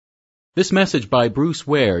This message by Bruce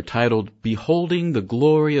Ware, titled Beholding the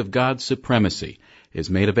Glory of God's Supremacy, is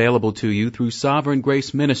made available to you through Sovereign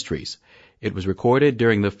Grace Ministries. It was recorded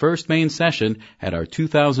during the first main session at our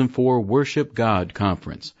 2004 Worship God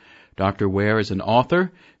Conference. Dr. Ware is an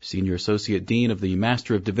author, Senior Associate Dean of the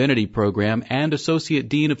Master of Divinity program, and Associate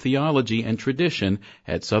Dean of Theology and Tradition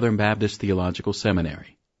at Southern Baptist Theological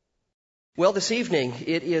Seminary. Well, this evening,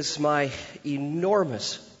 it is my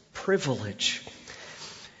enormous privilege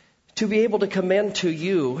to be able to commend to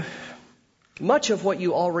you much of what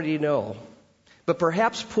you already know, but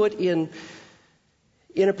perhaps put in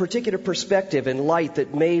a particular perspective and light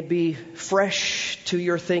that may be fresh to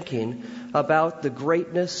your thinking about the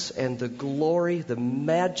greatness and the glory, the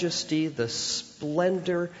majesty, the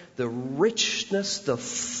splendor, the richness, the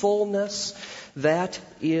fullness that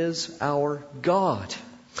is our God.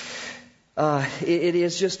 It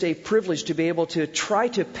is just a privilege to be able to try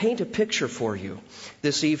to paint a picture for you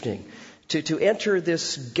this evening, to enter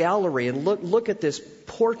this gallery and look at this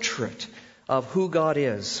portrait of who God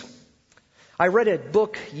is. I read a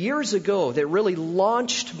book years ago that really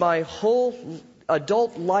launched my whole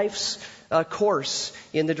adult life's course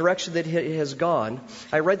in the direction that it has gone.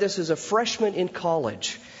 I read this as a freshman in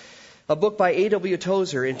college, a book by A.W.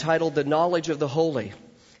 Tozer entitled The Knowledge of the Holy.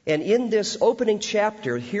 And in this opening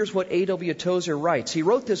chapter, here's what A.W. Tozer writes. He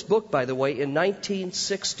wrote this book, by the way, in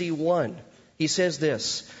 1961. He says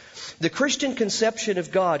this: "The Christian conception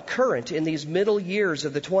of God current in these middle years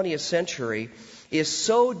of the 20th century is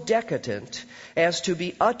so decadent as to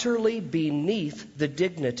be utterly beneath the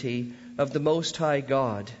dignity of the Most High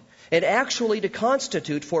God, and actually to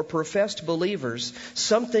constitute for professed believers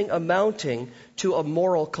something amounting to a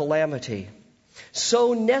moral calamity.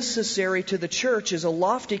 So necessary to the church is a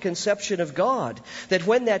lofty conception of God that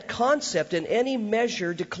when that concept in any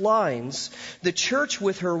measure declines, the church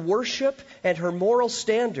with her worship and her moral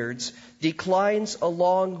standards declines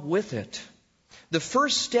along with it. The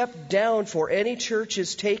first step down for any church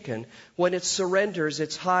is taken when it surrenders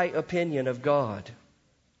its high opinion of God.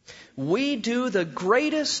 We do the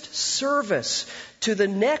greatest service to the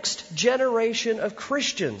next generation of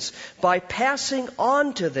Christians by passing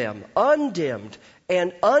on to them, undimmed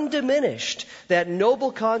and undiminished, that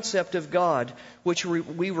noble concept of God which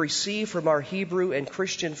we receive from our Hebrew and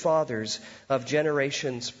Christian fathers of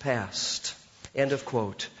generations past." End of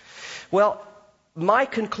quote. Well, my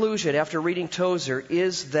conclusion after reading Tozer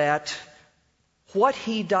is that what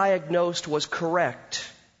he diagnosed was correct,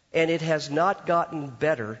 and it has not gotten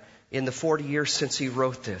better in the 40 years since he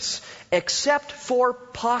wrote this, except for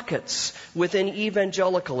pockets within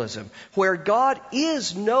evangelicalism, where God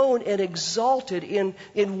is known and exalted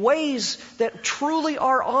in ways that truly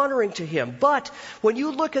are honoring to Him. But when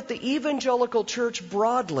you look at the evangelical church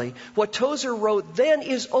broadly, what Tozer wrote then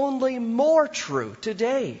is only more true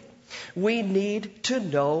today. We need to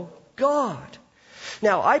know God.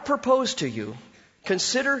 Now, I propose to you,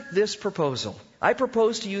 consider this proposal. I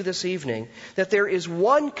propose to you this evening that there is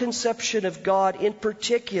one conception of God in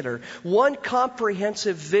particular, one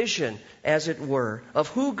comprehensive vision, as it were, of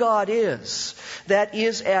who God is, that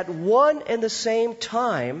is at one and the same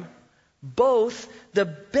time both the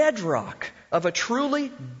bedrock of a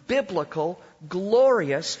truly biblical,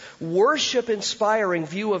 glorious, worship-inspiring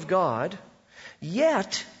view of God,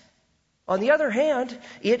 yet on the other hand,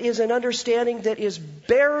 it is an understanding that is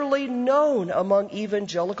barely known among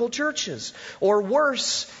evangelical churches. Or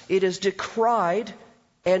worse, it is decried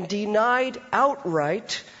and denied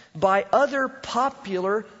outright by other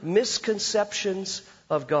popular misconceptions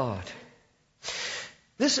of God.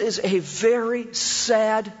 This is a very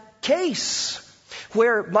sad case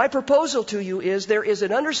where my proposal to you is there is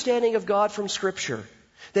an understanding of God from Scripture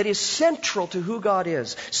that is central to who God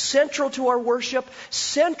is, central to our worship,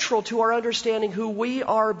 central to our understanding who we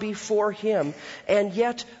are before Him, and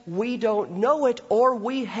yet we don't know it or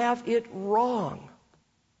we have it wrong.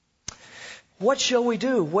 What shall we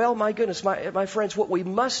do? Well, my goodness, my friends, what we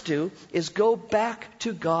must do is go back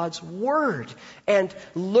to God's Word and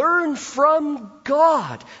learn from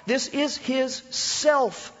God. This is His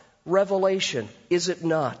self-revelation, is it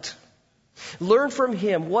not? Learn from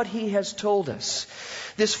Him what He has told us.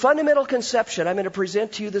 This fundamental conception I'm going to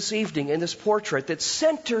present to you this evening in this portrait that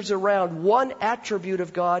centers around one attribute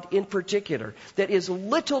of God in particular that is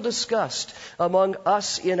little discussed among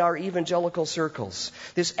us in our evangelical circles.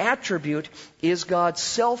 This attribute is God's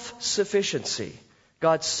self-sufficiency.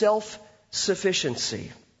 God's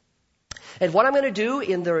self-sufficiency. And what I'm going to do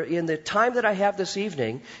in the time that I have this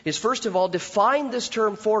evening is, first of all, define this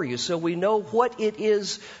term for you so we know what it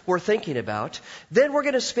is we're thinking about. Then we're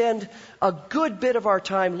going to spend a good bit of our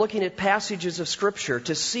time looking at passages of Scripture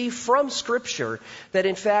to see from Scripture that,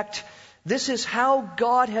 in fact, this is how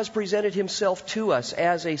God has presented Himself to us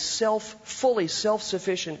as a fully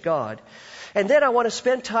self-sufficient God. And then I want to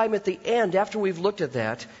spend time at the end, after we've looked at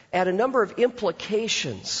that, at a number of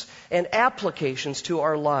implications and applications to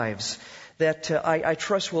our lives that I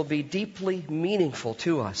trust will be deeply meaningful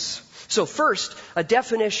to us. So first, a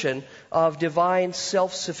definition of divine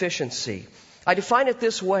self-sufficiency. I define it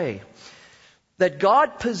this way, that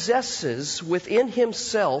God possesses within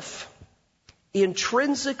Himself,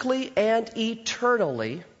 intrinsically and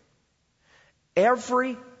eternally,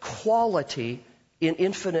 every quality in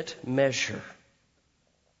infinite measure.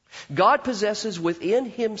 God possesses within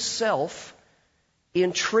Himself,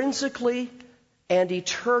 intrinsically and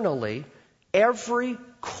eternally, every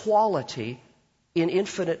quality in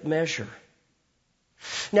infinite measure.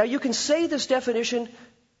 Now, you can say this definition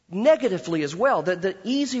negatively as well. The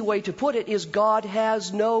easy way to put it is God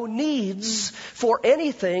has no needs for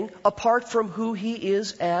anything apart from who He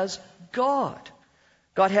is as God.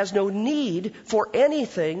 God has no need for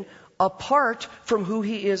anything apart from who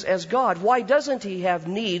He is as God. Why doesn't He have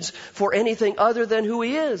needs for anything other than who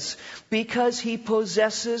He is? Because He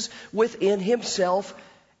possesses within Himself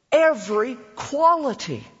every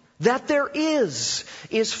quality that there is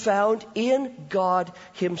found in God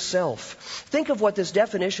Himself. Think of what this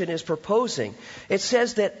definition is proposing. It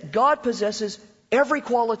says that God possesses every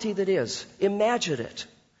quality that is. Imagine it.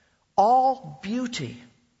 All beauty,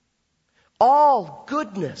 all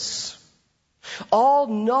goodness, all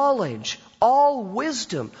knowledge, all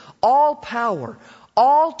wisdom, all power,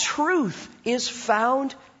 all truth is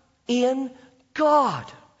found in God.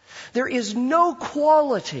 There is no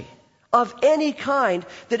quality of any kind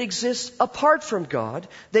that exists apart from God.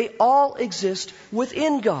 They all exist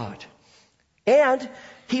within God. And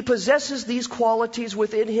He possesses these qualities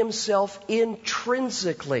within Himself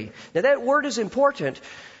intrinsically. Now that word is important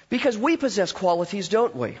because we possess qualities,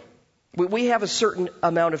 don't we? We have a certain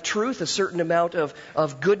amount of truth, a certain amount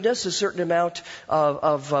of goodness, a certain amount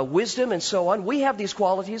of wisdom, and so on. We have these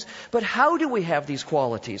qualities, but how do we have these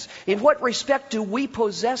qualities? In what respect do we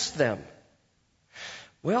possess them?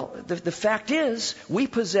 Well, the fact is, we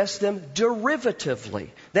possess them derivatively.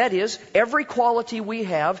 That is, every quality we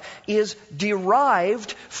have is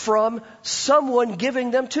derived from someone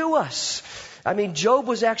giving them to us. I mean, Job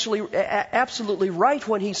was actually absolutely right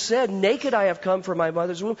when he said, "Naked I have come from my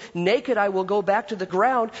mother's womb, naked I will go back to the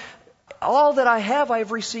ground. All that I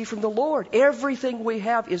have received from the Lord." Everything we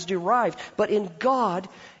have is derived. But in God,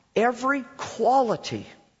 every quality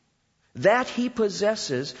that He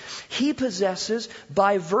possesses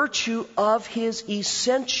by virtue of His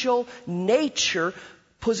essential nature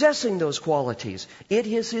possessing those qualities. It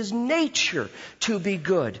is His nature to be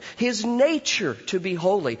good, His nature to be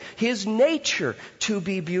holy, His nature to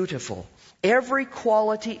be beautiful. Every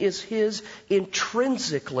quality is His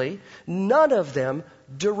intrinsically, none of them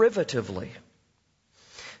derivatively.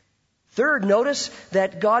 Third, notice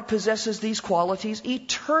that God possesses these qualities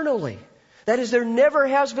eternally. That is, there never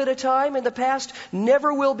has been a time in the past,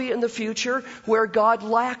 never will be in the future, where God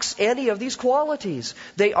lacks any of these qualities.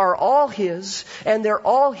 They are all His, and they're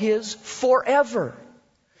all His forever.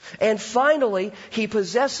 And finally, He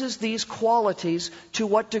possesses these qualities to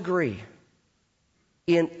what degree?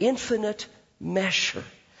 In infinite measure.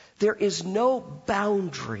 There is no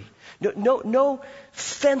boundary, no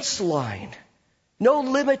fence line, no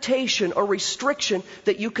limitation or restriction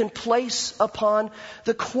that you can place upon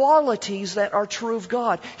the qualities that are true of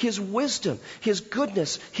God. His wisdom, His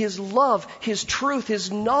goodness, His love, His truth,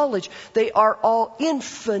 His knowledge, they are all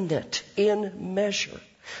infinite in measure.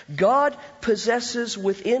 God possesses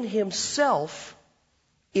within Himself,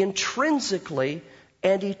 intrinsically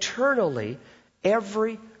and eternally,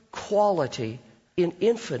 every quality in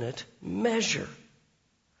infinite measure.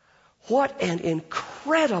 What an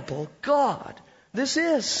incredible God this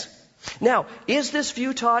is. Now, is this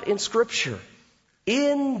view taught in Scripture?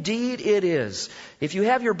 Indeed it is. If you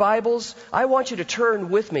have your Bibles, I want you to turn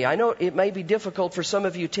with me. I know it may be difficult for some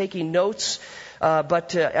of you taking notes,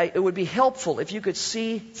 but it would be helpful if you could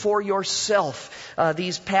see for yourself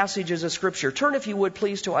these passages of Scripture. Turn, if you would,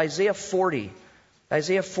 please, to Isaiah 40.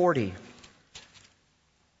 Isaiah 40.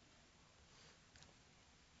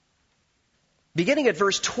 Beginning at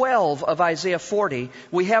verse 12 of Isaiah 40,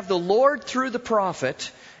 we have the Lord through the prophet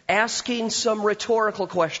asking some rhetorical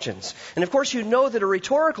questions. And of course you know that a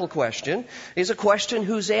rhetorical question is a question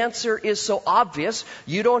whose answer is so obvious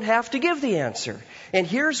you don't have to give the answer. And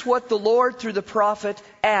here's what the Lord, through the prophet,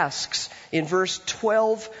 asks in verse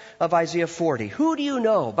 12 of Isaiah 40. Who do you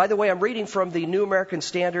know? By the way, I'm reading from the New American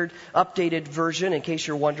Standard updated version, in case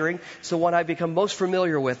you're wondering. It's the one I've become most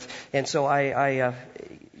familiar with, and so I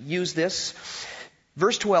use this.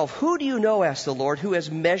 Verse 12, who do you know, asked the Lord, who has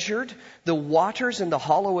measured the waters in the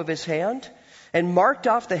hollow of his hand, and marked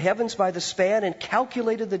off the heavens by the span, and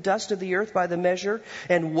calculated the dust of the earth by the measure,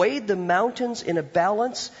 and weighed the mountains in a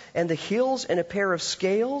balance, and the hills in a pair of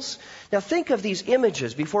scales? Now think of these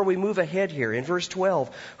images before we move ahead here in verse 12.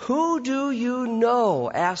 Who do you know,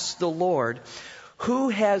 asks the Lord, who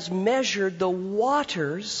has measured the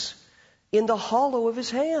waters in the hollow of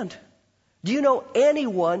his hand? Do you know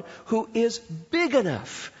anyone who is big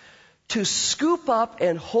enough to scoop up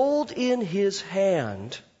and hold in his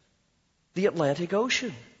hand the Atlantic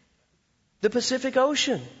Ocean, the Pacific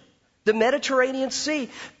Ocean, the Mediterranean Sea,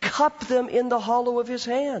 cup them in the hollow of his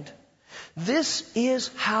hand? This is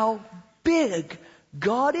how big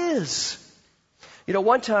God is. You know,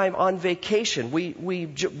 one time on vacation,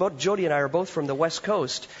 both Jody and I are both from the West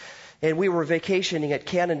Coast, and we were vacationing at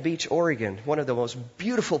Cannon Beach, Oregon, one of the most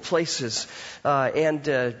beautiful places.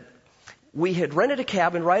 And we had rented a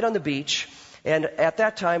cabin right on the beach. And at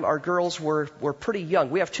that time, our girls were pretty young.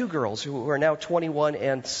 We have two girls who are now 21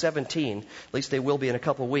 and 17. At least they will be in a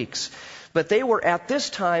couple weeks. But they were at this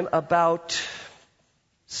time about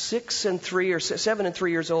 7 and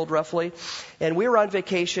 3 years old, roughly. And we were on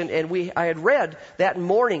vacation, and I had read that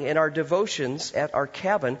morning in our devotions at our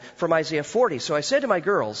cabin from Isaiah 40. So I said to my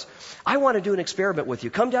girls, I want to do an experiment with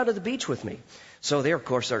you. Come down to the beach with me. So they, of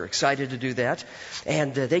course, are excited to do that.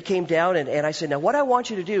 And they came down, and I said, now what I want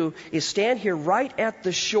you to do is stand here right at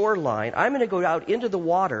the shoreline. I'm going to go out into the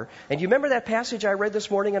water. And you remember that passage I read this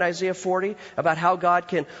morning in Isaiah 40 about how God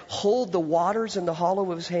can hold the waters in the hollow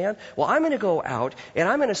of his hand? Well, I'm going to go out, and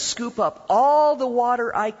I'm going to scoop up all the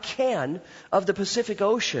water I can of the Pacific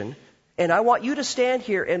Ocean. And I want you to stand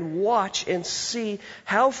here and watch and see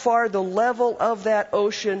how far the level of that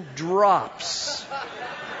ocean drops.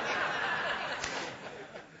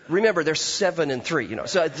 Remember, they're 7 and 3,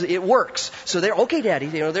 so it works. So they're, okay, Daddy,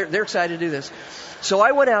 they're excited to do this. So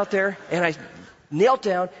I went out there and I knelt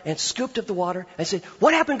down and scooped up the water. I said,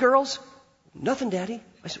 what happened, girls? Nothing, Daddy.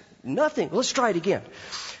 I said, nothing. Well, let's try it again.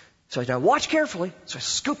 So I said, now watch carefully. So I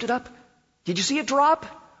scooped it up. Did you see it drop?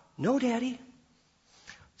 No, Daddy.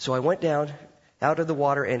 So I went down out of the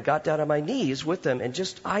water and got down on my knees with them and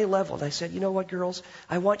just eye level. And I said, you know what, girls?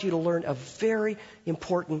 I want you to learn a very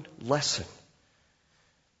important lesson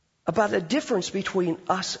about the difference between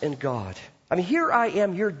us and God. I mean, here I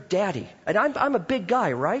am, your daddy. And I'm a big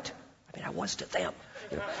guy, right? I mean, I was to them.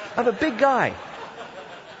 I'm a big guy.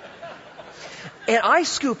 And I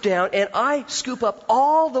scoop down and I scoop up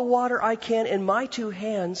all the water I can in my two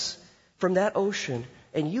hands from that ocean.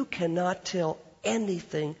 And you cannot tell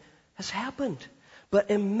anything has happened.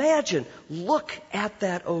 But imagine, look at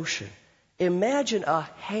that ocean. Imagine a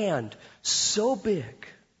hand so big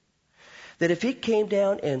that if it came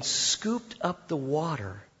down and scooped up the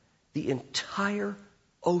water, the entire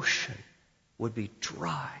ocean would be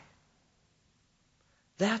dry.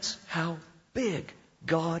 That's how big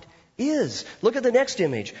God is. Look at the next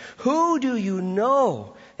image. Who do you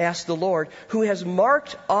know, asked the Lord, who has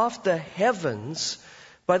marked off the heavens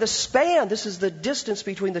by the span? This is the distance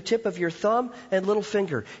between the tip of your thumb and little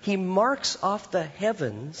finger. He marks off the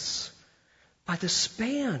heavens by the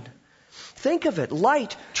span. Think of it,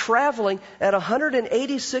 light traveling at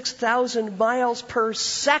 186,000 miles per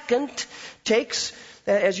second takes,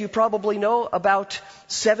 as you probably know, about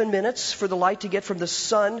 7 minutes for the light to get from the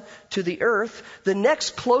sun to the earth. The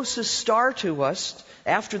next closest star to us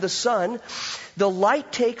after the sun, the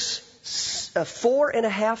light takes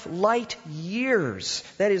 4.5 light years.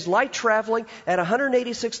 That is, light traveling at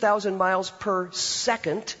 186,000 miles per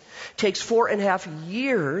second takes 4.5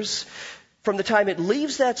 years from the time it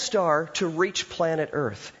leaves that star to reach planet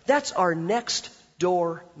Earth. That's our next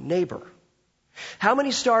door neighbor. How many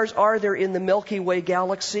stars are there in the Milky Way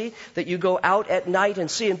galaxy that you go out at night and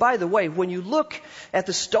see? And by the way, when you look at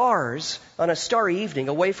the stars on a starry evening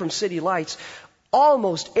away from city lights,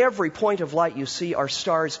 almost every point of light you see are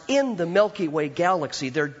stars in the Milky Way galaxy.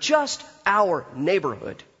 They're just our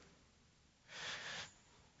neighborhood.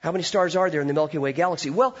 How many stars are there in the Milky Way galaxy?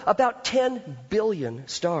 Well, about 10 billion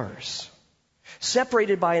stars,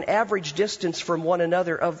 separated by an average distance from one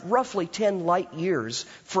another of roughly 10 light years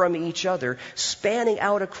from each other, spanning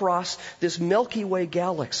out across this Milky Way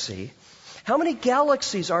galaxy. How many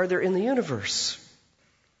galaxies are there in the universe?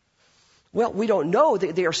 Well, we don't know.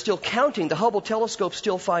 They are still counting. The Hubble telescope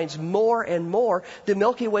still finds more and more. The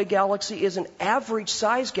Milky Way galaxy is an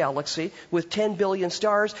average-sized galaxy with 10 billion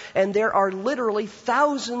stars, and there are literally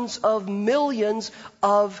thousands of millions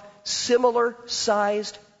of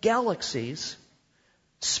similar-sized galaxies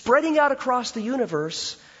spreading out across the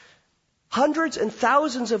universe, hundreds and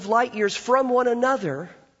thousands of light years from one another.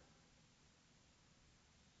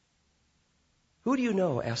 Who do you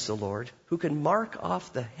know, asked the Lord, who can mark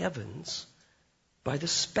off the heavens by the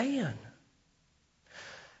span?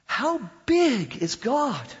 How big is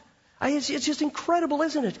God? It's just incredible,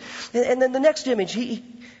 isn't it? And then the next image,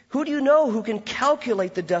 who do you know who can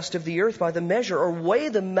calculate the dust of the earth by the measure, or weigh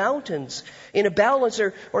the mountains in a balance,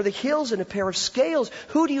 or the hills in a pair of scales?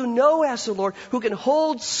 Who do you know, asked the Lord, who can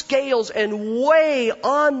hold scales and weigh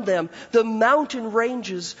on them the mountain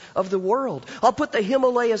ranges of the world? I'll put the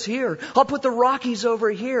Himalayas here. I'll put the Rockies over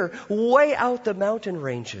here. Weigh out the mountain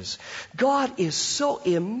ranges. God is so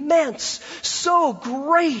immense, so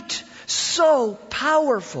great, so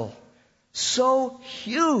powerful. So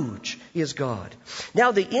huge is God.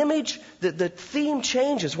 Now the image, the theme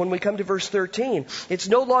changes when we come to verse 13. It's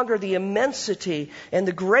no longer the immensity and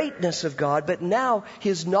the greatness of God, but now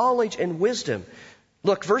His knowledge and wisdom.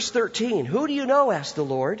 Look, verse 13. Who do you know, asked the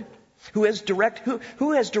Lord, who has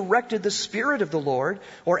directed the Spirit of the Lord,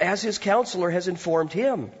 or as His counselor has informed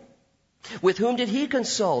Him? With whom did He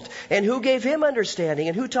consult? And who gave Him understanding?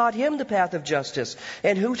 And who taught Him the path of justice?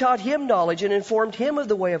 And who taught Him knowledge and informed Him of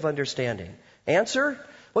the way of understanding? Answer?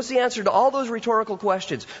 What's the answer to all those rhetorical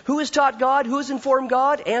questions? Who has taught God? Who has informed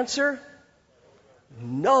God? Answer?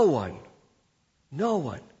 No one. No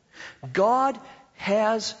one. God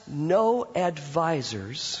has no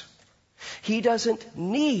advisors. He doesn't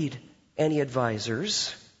need any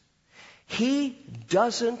advisors. He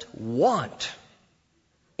doesn't want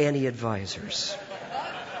any advisors.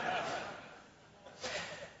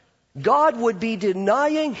 God would be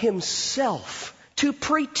denying Himself to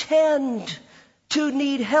pretend to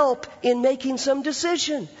need help in making some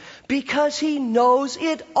decision, because He knows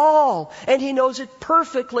it all, and He knows it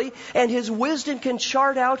perfectly, and His wisdom can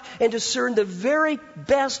chart out and discern the very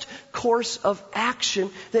best course of action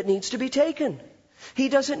that needs to be taken. He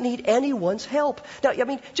doesn't need anyone's help. Now,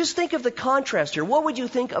 just think of the contrast here. What would you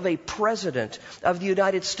think of a president of the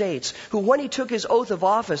United States who, when he took his oath of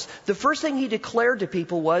office, the first thing he declared to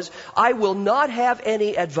people was, I will not have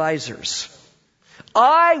any advisors.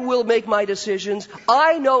 I will make my decisions.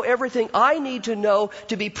 I know everything I need to know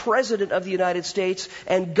to be president of the United States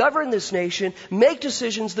and govern this nation, make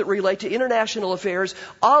decisions that relate to international affairs.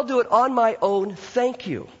 I'll do it on my own. Thank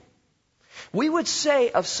you. We would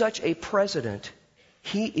say of such a president,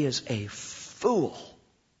 he is a fool.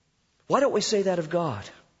 Why don't we say that of God?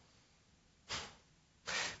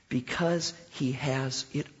 Because He has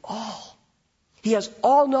it all. He has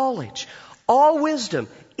all knowledge, all wisdom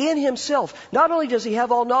in Himself. Not only does He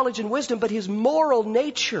have all knowledge and wisdom, but His moral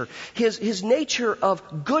nature, His nature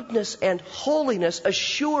of goodness and holiness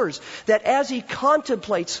assures that as He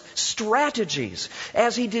contemplates strategies,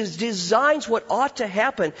 as He designs what ought to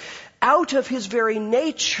happen, out of His very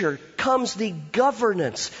nature comes the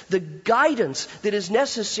governance, the guidance that is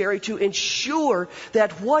necessary to ensure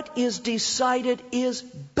that what is decided is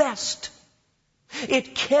best.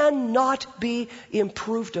 It cannot be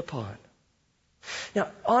improved upon. Now,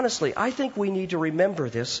 honestly, I think we need to remember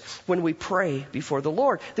this when we pray before the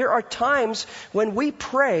Lord. There are times when we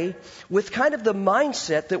pray with kind of the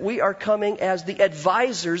mindset that we are coming as the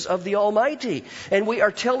advisors of the Almighty. And we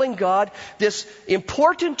are telling God this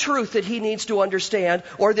important truth that He needs to understand,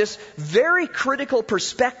 or this very critical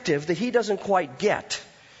perspective that He doesn't quite get.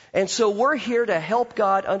 And so we're here to help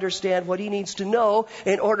God understand what He needs to know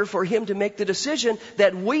in order for Him to make the decision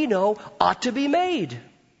that we know ought to be made.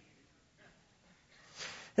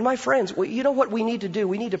 And my friends, you know what we need to do?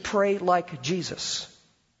 We need to pray like Jesus.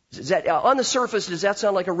 On the surface, does that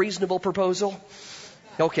sound like a reasonable proposal?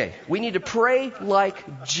 Okay, we need to pray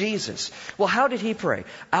like Jesus. Well, how did He pray?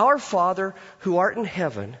 Our Father who art in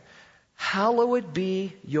heaven, hallowed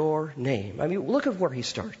be your name. Look at where He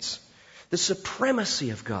starts. The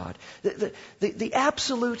supremacy of God, the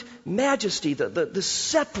absolute majesty, the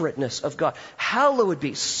separateness of God. Hallowed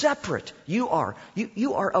be, separate. You are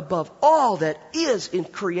above all that is in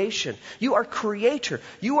creation. You are creator.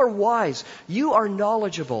 You are wise. You are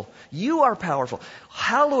knowledgeable. You are powerful.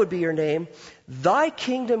 Hallowed be your name. Thy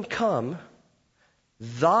kingdom come.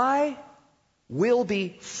 Thy will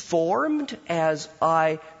be formed as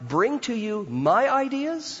I bring to you my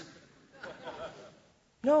ideas.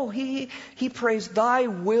 No, he prays, thy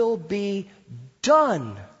will be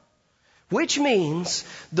done, which means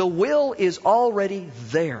the will is already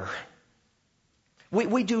there.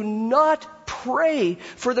 We do not pray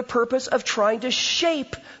for the purpose of trying to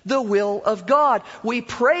shape the will of God. We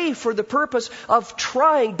pray for the purpose of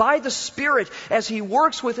trying by the Spirit, as He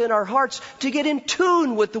works within our hearts, to get in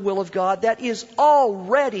tune with the will of God that is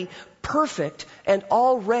already perfect and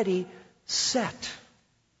already set.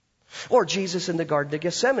 Or Jesus in the Garden of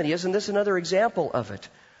Gethsemane. Isn't this another example of it?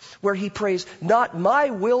 Where He prays, not my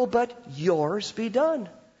will, but yours be done.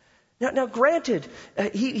 Now granted,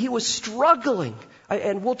 he was struggling,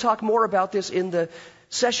 and we'll talk more about this in the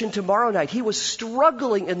session tomorrow night. He was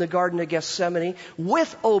struggling in the Garden of Gethsemane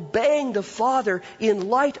with obeying the Father in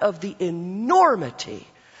light of the enormity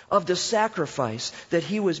of the sacrifice that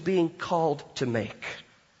He was being called to make.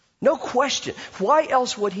 No question. Why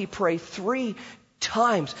else would He pray 3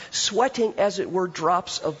 times, sweating as it were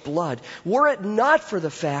drops of blood, were it not for the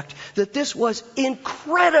fact that this was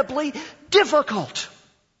incredibly difficult?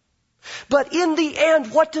 But in the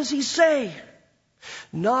end, what does He say?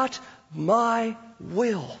 Not my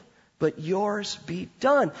will, but yours be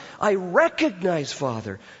done. I recognize,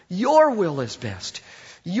 Father, your will is best.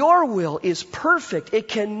 Your will is perfect. It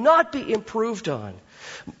cannot be improved on.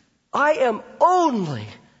 I am only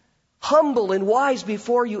humble and wise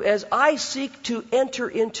before you as I seek to enter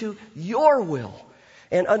into your will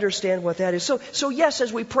and understand what that is. So yes,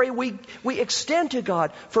 as we pray, we extend to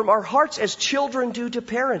God from our hearts as children do to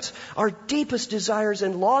parents, our deepest desires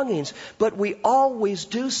and longings, but we always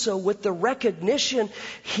do so with the recognition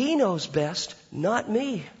He knows best, not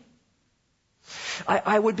me.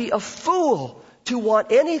 I would be a fool to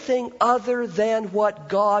want anything other than what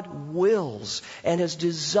God wills and has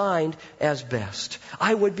designed as best.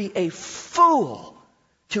 I would be a fool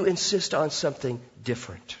to insist on something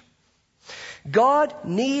different. God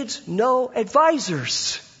needs no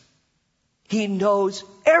advisors. He knows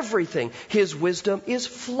everything. His wisdom is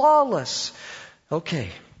flawless. Okay,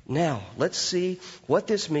 now let's see what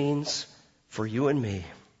this means for you and me.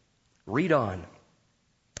 Read on.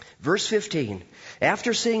 Verse 15,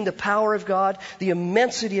 after seeing the power of God, the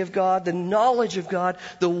immensity of God, the knowledge of God,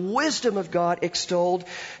 the wisdom of God extolled.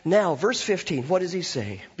 Now, verse 15, what does He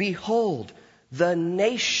say? Behold, the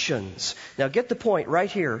nations. Now get the point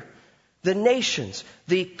right here. The nations,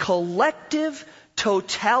 the collective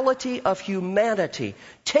totality of humanity,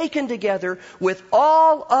 taken together with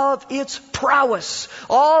all of its prowess,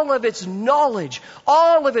 all of its knowledge,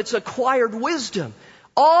 all of its acquired wisdom,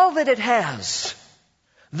 all that it has.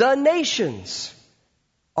 The nations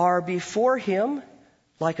are before Him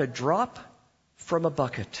like a drop from a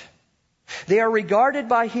bucket. They are regarded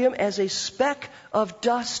by Him as a speck of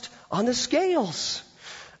dust on the scales.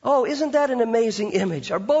 Oh, isn't that an amazing image?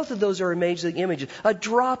 Or both of those are amazing images. A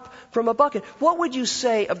drop from a bucket. What would you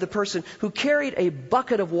say of the person who carried a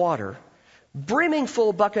bucket of water, brimming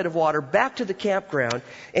full bucket of water, back to the campground,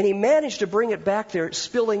 and he managed to bring it back there,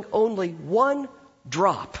 spilling only 1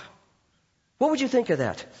 drop? What would you think of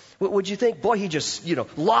that? Would you think, boy, he just,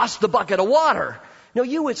 lost the bucket of water? No,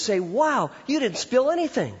 you would say, wow, you didn't spill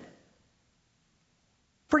anything.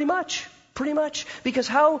 Pretty much. Because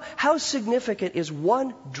how significant is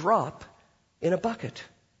 1 drop in a bucket?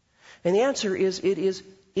 And the answer is, it is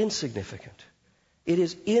insignificant. It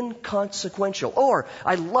is inconsequential. Or,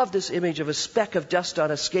 I love this image of a speck of dust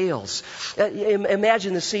on a scales.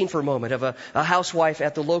 Imagine the scene for a moment of a housewife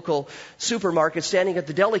at the local supermarket standing at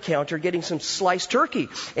the deli counter getting some sliced turkey.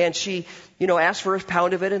 And she, asks for a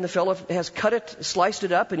pound of it, and the fellow has cut it, sliced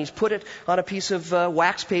it up, and he's put it on a piece of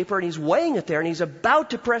wax paper, and he's weighing it there, and he's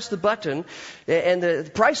about to press the button, and the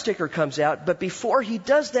price sticker comes out. But before he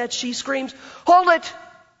does that, she screams, "Hold it!"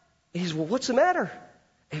 And he's, well, what's the matter?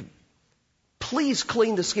 Please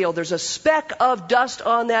clean the scale. There's a speck of dust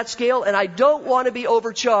on that scale, and I don't want to be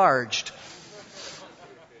overcharged.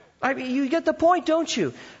 I mean, you get the point, don't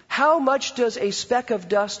you? How much does a speck of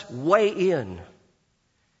dust weigh in?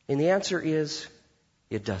 And the answer is,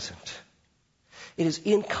 it doesn't. It is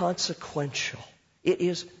inconsequential. It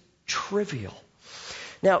is trivial.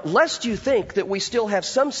 Now, lest you think that we still have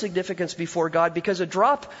some significance before God, because a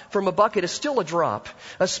drop from a bucket is still a drop.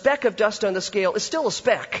 A speck of dust on the scale is still a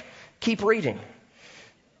speck. Keep reading.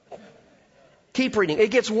 It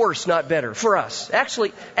gets worse, not better, for us.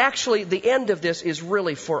 Actually, the end of this is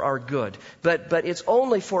really for our good. But it's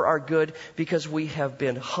only for our good because we have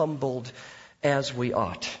been humbled as we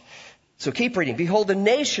ought. So keep reading. Behold, the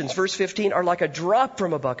nations, verse 15, are like a drop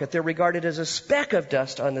from a bucket. They're regarded as a speck of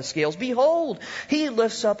dust on the scales. Behold, He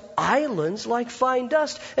lifts up islands like fine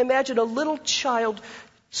dust. Imagine a little child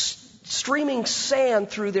streaming sand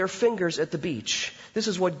through their fingers at the beach. This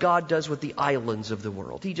is what God does with the islands of the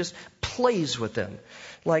world. He just plays with them,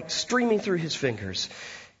 like streaming through His fingers.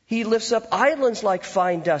 He lifts up islands like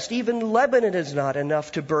fine dust. Even Lebanon is not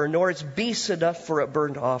enough to burn, nor its beasts enough for a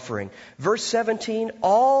burnt offering. Verse 17,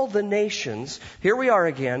 all the nations, here we are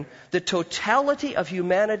again, the totality of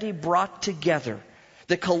humanity brought together.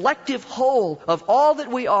 The collective whole of all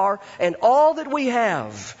that we are and all that we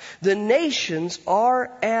have. The nations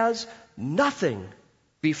are as nothing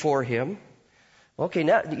before Him. Okay,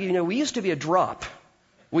 now, we used to be a drop.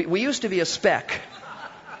 We used to be a speck.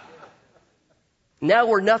 Now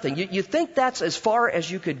we're nothing. You think that's as far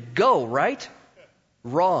as you could go, right?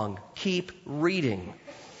 Wrong. Keep reading.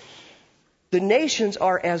 The nations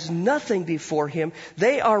are as nothing before Him.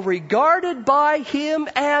 They are regarded by Him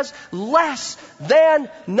as less than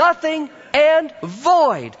nothing and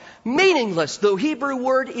void. Meaningless. The Hebrew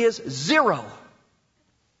word is zero.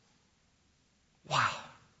 Wow.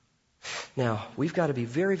 Now, we've got to be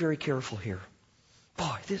very, very careful here.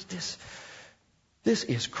 Boy, this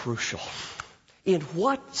is crucial. In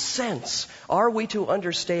what sense are we to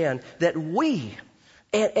understand that we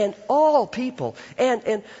and all people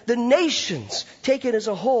and the nations taken as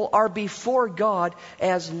a whole are before God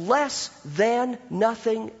as less than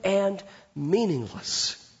nothing and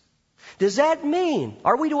meaningless? Does that mean,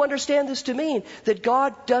 are we to understand this to mean that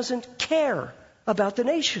God doesn't care about the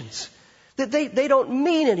nations? That they don't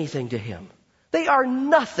mean anything to Him? They are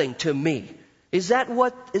nothing to me. Is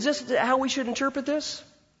this how we should interpret this?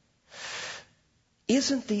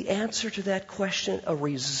 Isn't the answer to that question a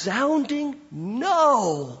resounding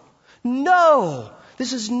no? No.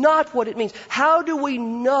 This is not what it means. How do we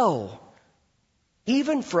know,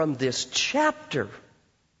 even from this chapter,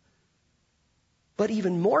 but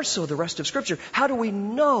even more so the rest of Scripture, how do we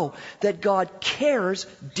know that God cares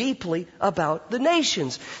deeply about the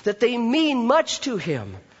nations, that they mean much to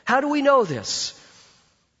Him? How do we know this?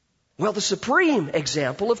 Well, the supreme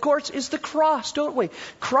example, of course, is the cross, don't we?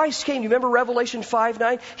 Christ came, you remember Revelation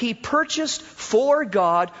 5:9? He purchased for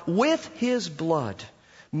God with His blood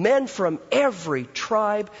men from every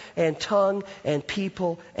tribe and tongue and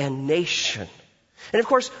people and nation. And of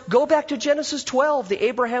course, go back to Genesis 12, the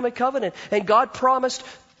Abrahamic covenant, and God promised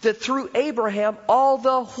that through Abraham all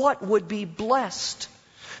the what would be blessed?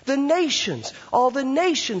 The nations. All the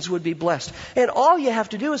nations would be blessed. And all you have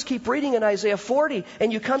to do is keep reading in Isaiah 40,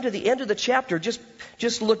 and you come to the end of the chapter.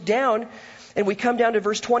 Just look down, and we come down to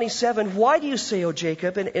verse 27. Why do you say, O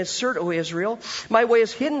Jacob, and assert, O Israel, my way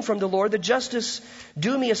is hidden from the Lord, the justice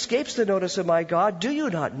due me escapes the notice of my God? Do you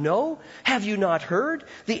not know? Have you not heard?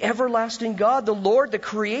 The everlasting God, the Lord, the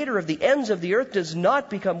creator of the ends of the earth, does not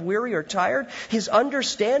become weary or tired. His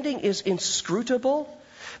understanding is inscrutable.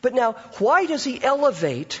 But now, why does He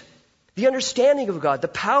elevate the understanding of God, the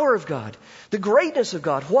power of God, the greatness of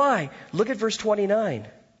God? Why? Look at verse 29.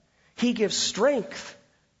 He gives strength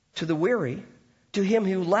to the weary. To him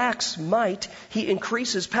who lacks might, He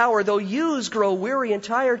increases power. Though youths grow weary and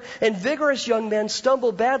tired, and vigorous young men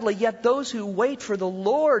stumble badly, yet those who wait for the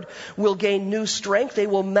Lord will gain new strength. They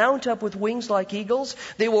will mount up with wings like eagles.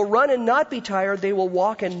 They will run and not be tired. They will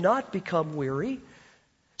walk and not become weary.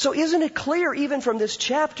 So isn't it clear even from this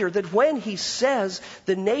chapter that when He says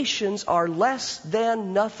the nations are less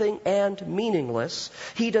than nothing and meaningless,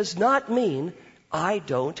 He does not mean I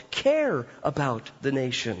don't care about the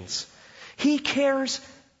nations. He cares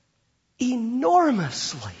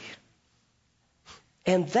enormously.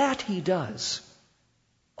 And that He does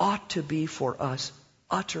ought to be for us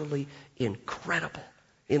utterly incredible.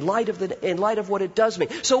 In light of what it does mean.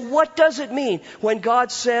 So what does it mean when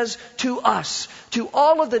God says to us, to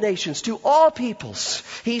all of the nations, to all peoples,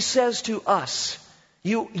 He says to us,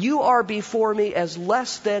 you are before me as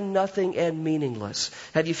less than nothing and meaningless.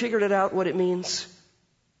 Have you figured it out what it means?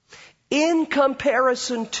 In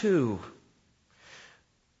comparison to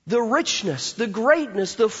the richness, the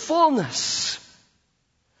greatness, the fullness,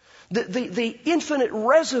 the infinite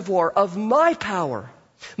reservoir of my power,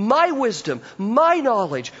 my wisdom, my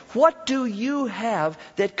knowledge, what do you have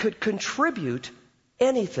that could contribute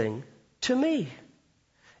anything to me?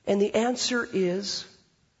 And the answer is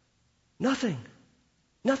nothing.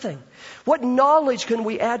 Nothing. What knowledge can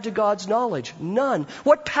we add to God's knowledge? None.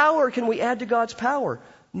 What power can we add to God's power?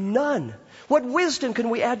 None. What wisdom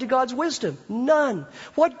can we add to God's wisdom? None.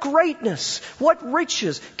 What greatness, what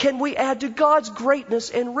riches can we add to God's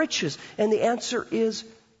greatness and riches? And the answer is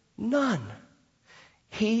none.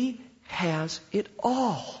 He has it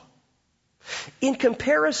all. In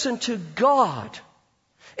comparison to God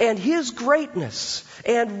and His greatness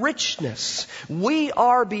and richness, we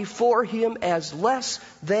are before Him as less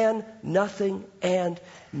than nothing and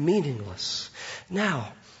meaningless. Now,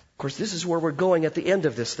 of course, this is where we're going at the end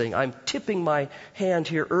of this thing. I'm tipping my hand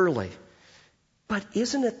here early. But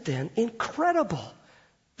isn't it then incredible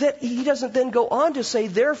that he doesn't then go on to say,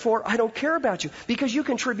 therefore, I don't care about you. Because you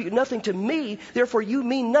contribute nothing to me, therefore you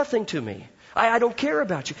mean nothing to me. I don't care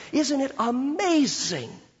about you. Isn't it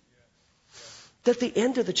amazing that the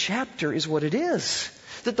end of the chapter is what it is?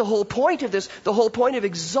 That the whole point of this, the whole point of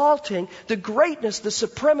exalting the greatness, the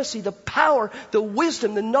supremacy, the power, the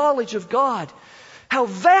wisdom, the knowledge of God, how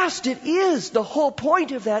vast it is, the whole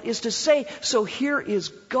point of that is to say, so here is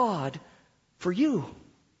God for you.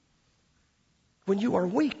 When you are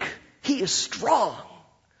weak, He is strong.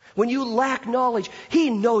 When you lack knowledge, He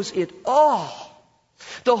knows it all.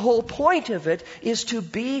 The whole point of it is to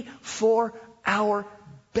be for our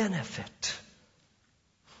benefit.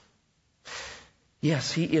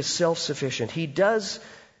 Yes, He is self-sufficient.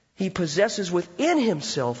 He possesses within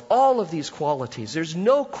Himself all of these qualities. There's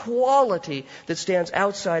no quality that stands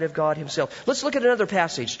outside of God Himself. Let's look at another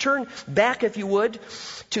passage. Turn back, if you would,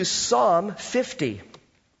 to Psalm 50.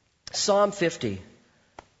 Psalm 50.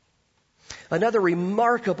 Another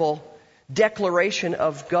remarkable declaration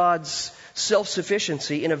of God's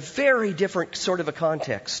self-sufficiency in a very different sort of a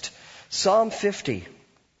context. Psalm 50.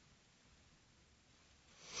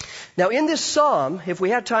 Now in this psalm, if we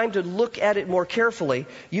had time to look at it more carefully,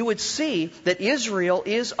 you would see that Israel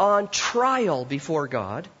is on trial before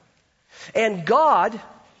God. And God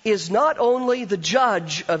is not only the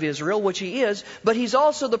judge of Israel, which He is, but He's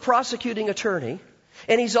also the prosecuting attorney.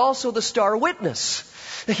 And He's also the star witness.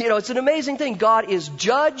 You know, it's an amazing thing. God is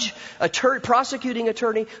judge, prosecuting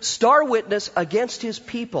attorney, star witness against His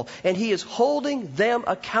people. And He is holding them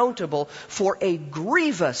accountable for a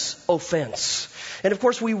grievous offense. And of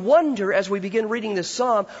course we wonder as we begin reading this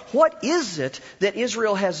psalm, what is it that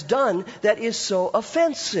Israel has done that is so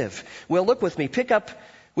offensive? Well, look with me. Pick up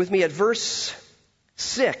with me at verse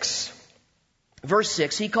 6. Verse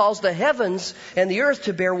 6, He calls the heavens and the earth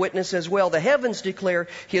to bear witness as well. The heavens declare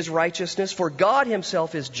His righteousness, for God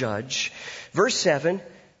Himself is judge. Verse 7,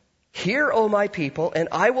 Hear, O my people, and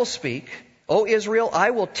I will speak. O Israel, I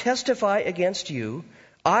will testify against you.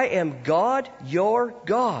 I am God, your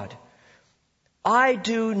God. I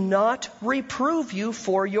do not reprove you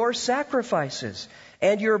for your sacrifices,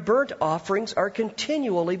 and your burnt offerings are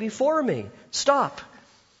continually before me. Stop.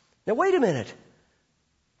 Now wait a minute.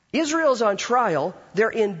 Israel is on trial. They're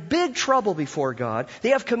in big trouble before God. They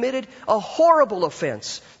have committed a horrible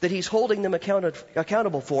offense that He's holding them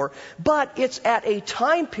accountable for. But it's at a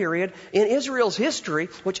time period in Israel's history,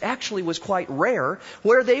 which actually was quite rare,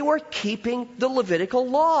 where they were keeping the Levitical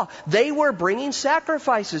law. They were bringing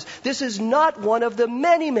sacrifices. This is not one of the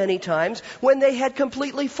many, many times when they had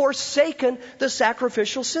completely forsaken the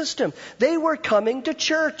sacrificial system. They were coming to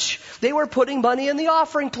church. They were putting money in the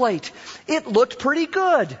offering plate. It looked pretty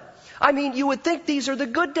good. I mean, you would think these are the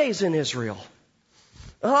good days in Israel.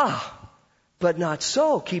 But not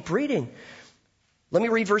so. Keep reading. Let me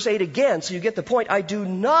read verse 8 again so you get the point. I do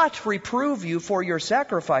not reprove you for your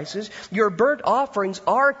sacrifices. Your burnt offerings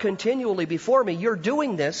are continually before me. You're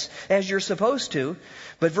doing this as you're supposed to.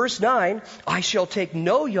 But verse 9, I shall take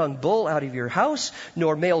no young bull out of your house,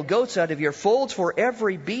 nor male goats out of your folds, for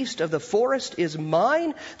every beast of the forest is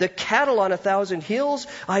mine, the cattle on 1,000 hills.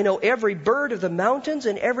 I know every bird of the mountains,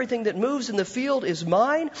 and everything that moves in the field is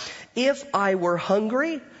mine. If I were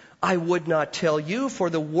hungry, I would not tell you,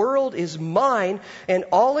 for the world is mine and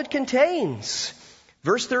all it contains.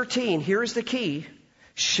 Verse 13, here's the key.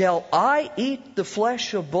 Shall I eat the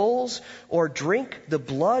flesh of bulls or drink the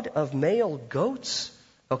blood of male goats?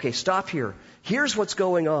 Okay, stop here. Here's what's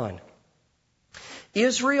going on.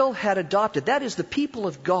 Israel had adopted, that is the people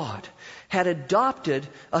of God, had adopted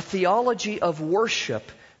a theology of worship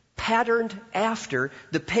patterned after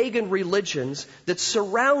the pagan religions that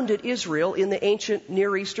surrounded Israel in the ancient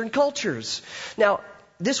Near Eastern cultures. Now,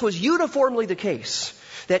 this was uniformly the case,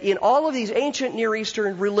 that in all of these ancient Near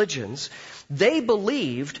Eastern religions, they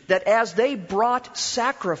believed that as they brought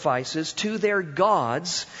sacrifices to their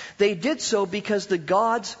gods, they did so because the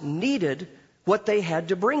gods needed what they had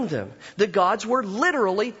to bring them. The gods were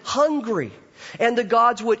literally hungry. And the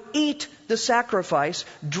gods would eat the sacrifice,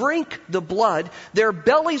 drink the blood, their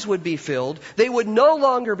bellies would be filled, they would no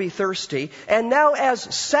longer be thirsty, and now as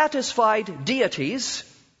satisfied deities,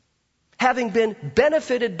 having been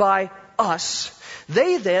benefited by us,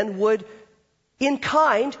 they then would, in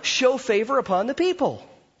kind, show favor upon the people.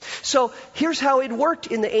 So here's how it worked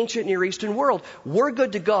in the ancient Near Eastern world. We're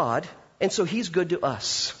good to God, and so He's good to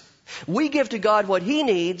us. We give to God what He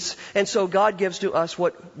needs, and so God gives to us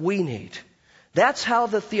what we need. That's how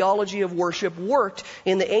the theology of worship worked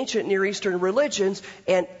in the ancient Near Eastern religions,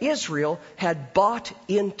 and Israel had bought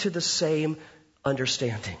into the same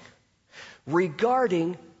understanding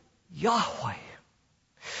regarding Yahweh.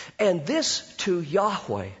 And this to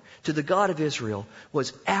Yahweh, to the God of Israel,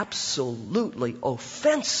 was absolutely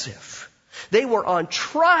offensive. They were on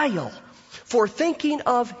trial for thinking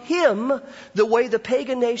of Him the way the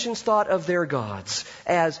pagan nations thought of their gods,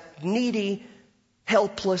 as needy,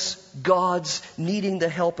 helpless gods needing the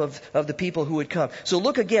help of the people who would come. So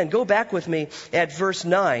look again, go back with me at verse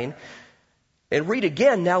 9 and read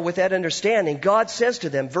again now with that understanding. God says to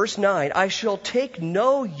them, verse 9, I shall take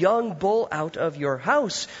no young bull out of your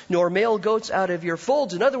house, nor male goats out of your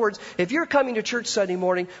folds. In other words, if you're coming to church Sunday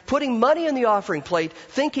morning, putting money in the offering plate,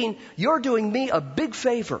 thinking you're doing me a big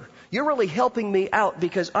favor, you're really helping me out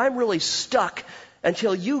because I'm really stuck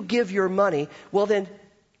until you give your money, well then,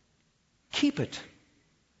 keep it.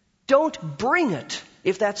 Don't bring it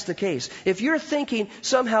if that's the case. If you're thinking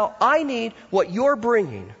somehow I need what you're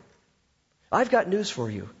bringing, I've got news for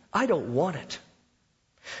you. I don't want it.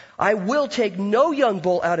 I will take no young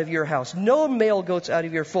bull out of your house, no male goats out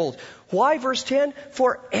of your fold. Why, verse 10?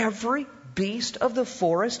 For every beast of the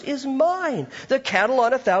forest is mine, the cattle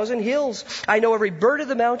on 1,000 hills. I know every bird of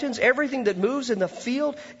the mountains, everything that moves in the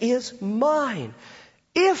field is mine.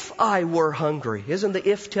 If I were hungry, isn't the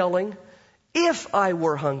if telling? If I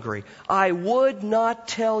were hungry, I would not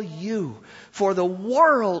tell you, for the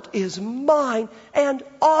world is mine and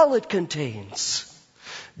all it contains.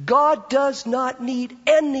 God does not need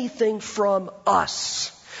anything from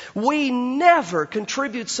us. We never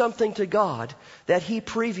contribute something to God that He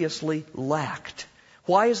previously lacked.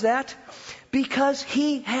 Why is that? Because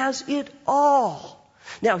He has it all.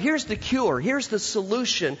 Now here's the cure. Here's the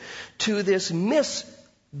solution to this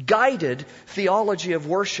misguided theology of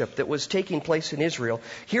worship that was taking place in Israel.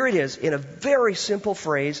 Here it is in a very simple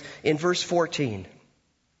phrase in verse 14.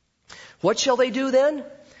 What shall they do then?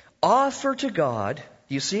 Offer to God,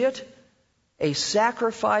 you see it? A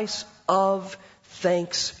sacrifice of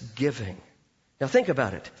thanksgiving. Now think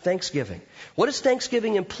about it. Thanksgiving. What does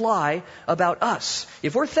thanksgiving imply about us?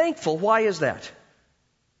 If we're thankful, why is that?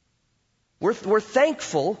 We're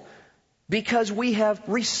thankful because we have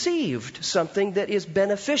received something that is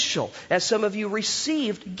beneficial. As some of you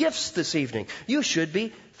received gifts this evening, you should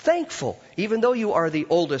be thankful, even though you are the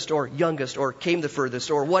oldest or youngest or came the furthest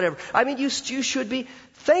or whatever. I mean, you should be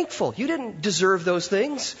thankful. You didn't deserve those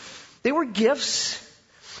things. They were gifts.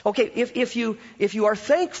 Okay, if you are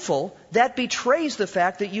thankful, that betrays the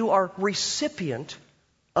fact that you are recipient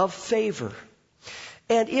of favor.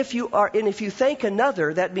 And if you thank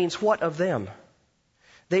another, that means what of them?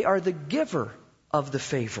 They are the giver of the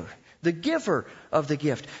favor, the giver of the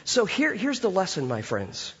gift. So here's the lesson, my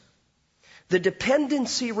friends. The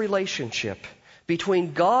dependency relationship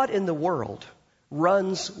between God and the world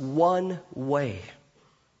runs one way.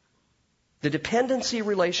 The dependency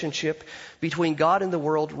relationship between God and the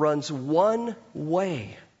world runs one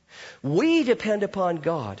way. We depend upon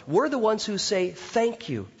God. We're the ones who say thank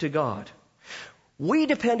you to God. We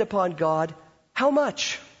depend upon God how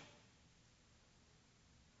much?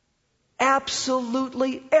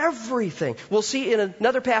 Absolutely everything. We'll see in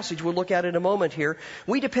another passage we'll look at in a moment here.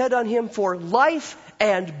 We depend on Him for life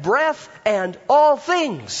and breath and all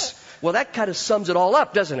things. Well, that kind of sums it all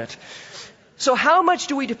up, doesn't it? So how much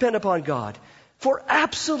do we depend upon God? For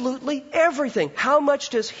absolutely everything. How much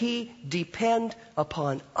does He depend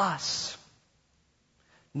upon us?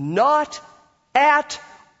 Not at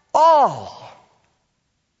all.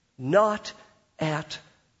 Not at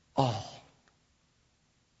all.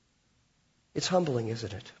 It's humbling,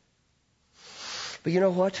 isn't it? But you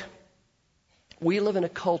know what? We live in a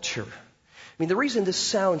culture. I mean, the reason this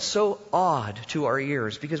sounds so odd to our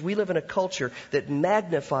ears, because we live in a culture that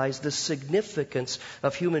magnifies the significance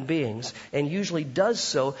of human beings and usually does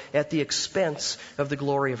so at the expense of the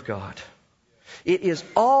glory of God. It is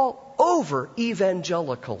all over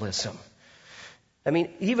evangelicalism. I mean,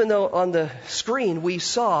 even though on the screen we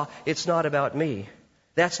saw it's not about me,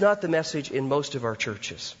 that's not the message in most of our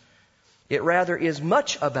churches. It rather is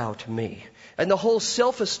much about me. And the whole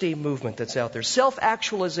self-esteem movement that's out there,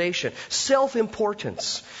 self-actualization,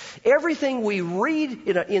 self-importance. Everything we read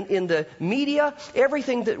in the media,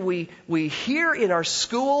 everything that we hear in our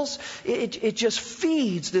schools, it just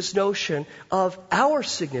feeds this notion of our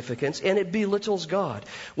significance and it belittles God.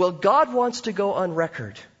 Well, God wants to go on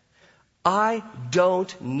record. I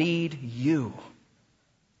don't need you.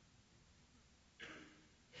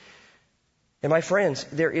 And my friends,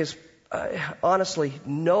 there is honestly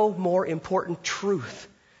no more important truth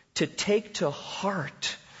to take to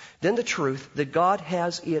heart than the truth that God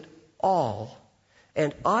has it all,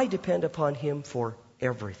 and I depend upon Him for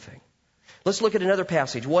everything. Let's look at another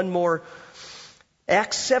passage, one more.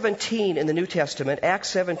 Acts 17 in the New Testament, Acts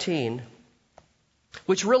 17.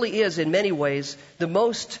 which really is, in many ways, the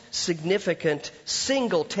most significant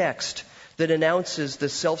single text that announces the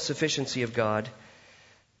self-sufficiency of God.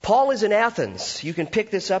 Paul is in Athens. You can pick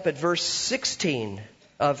this up at verse 16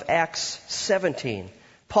 of Acts 17.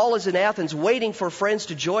 Paul is in Athens waiting for friends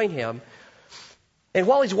to join him. And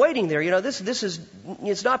while he's waiting there,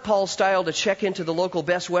 it's not Paul's style to check into the local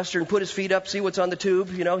Best Western, put his feet up, see what's on the tube.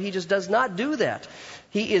 He just does not do that.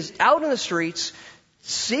 He is out in the streets,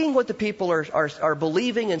 seeing what the people are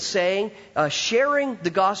believing and saying, sharing the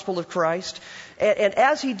gospel of Christ. And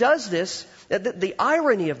as he does this, the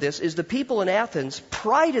irony of this is the people in Athens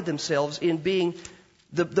prided themselves in being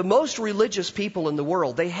the most religious people in the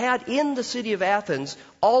world. They had in the city of Athens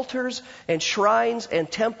altars and shrines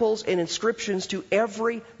and temples and inscriptions to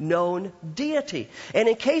every known deity. And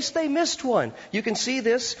in case they missed one, you can see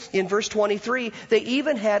this in verse 23, they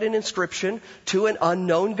even had an inscription to an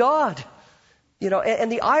unknown God.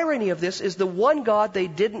 And the irony of this is the one God they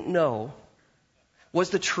didn't know was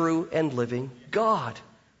the true and living God.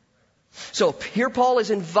 So here Paul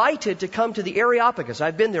is invited to come to the Areopagus.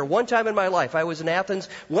 I've been there one time in my life. I was in Athens,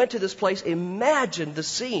 went to this place. Imagine the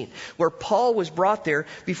scene where Paul was brought there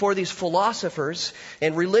before these philosophers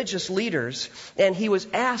and religious leaders, and he was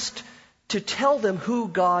asked to tell them who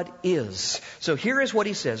God is. So here is what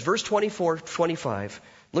he says, verse 24, 25.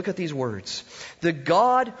 Look at these words. The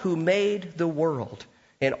God who made the world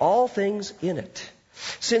and all things in it,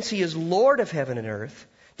 since he is Lord of heaven and earth,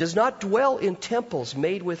 does not dwell in temples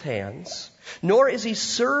made with hands, nor is he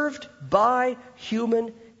served by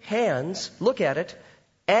human hands, look at it,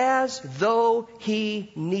 as though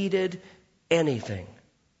he needed anything.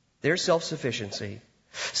 There's self-sufficiency.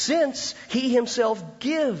 Since he himself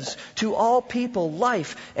gives to all people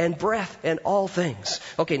life and breath and all things.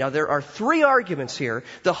 Okay, now there are three arguments here.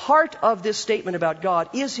 The heart of this statement about God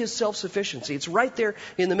is his self-sufficiency. It's right there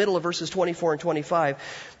in the middle of verses 24 and 25.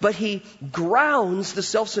 But he grounds the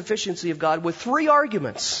self-sufficiency of God with three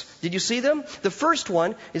arguments. Did you see them? The first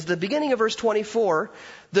one is the beginning of verse 24.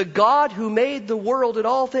 The God who made the world and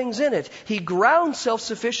all things in it. He grounds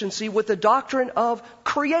self-sufficiency with the doctrine of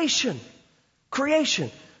creation. Creation,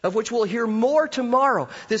 of which we'll hear more tomorrow.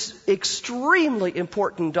 This extremely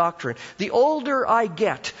important doctrine. The older I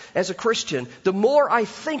get as a Christian, the more I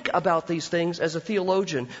think about these things as a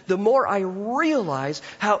theologian, the more I realize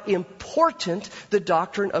how important the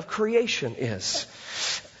doctrine of creation is.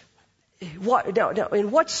 Now, in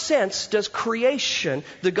what sense does creation,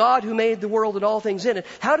 the God who made the world and all things in it,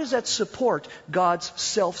 how does that support God's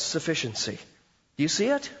self-sufficiency? Do you see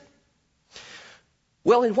it?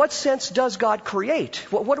 Well, in what sense does God create?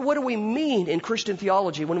 What do we mean in Christian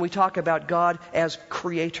theology when we talk about God as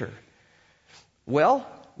creator? Well,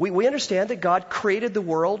 we understand that God created the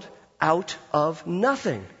world out of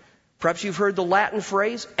nothing. Perhaps you've heard the Latin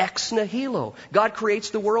phrase ex nihilo. God creates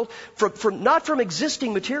the world not from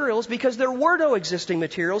existing materials, because there were no existing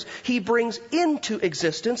materials. He brings into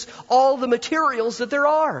existence all the materials that there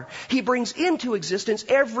are. He brings into existence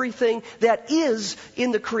everything that is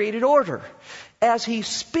in the created order. As he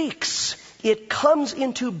speaks, it comes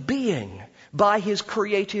into being by his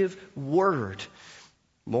creative word.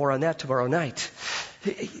 More on that tomorrow night.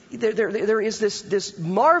 There is this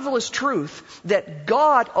marvelous truth that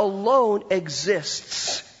God alone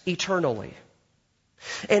exists eternally.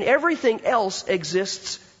 And everything else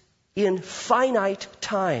exists in finite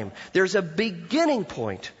time. There's a beginning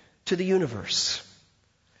point to the universe.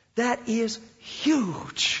 That is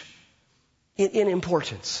huge in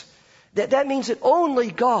importance. That means that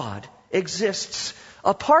only God exists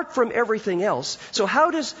apart from everything else. So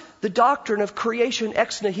how does the doctrine of creation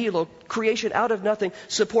ex nihilo, creation out of nothing,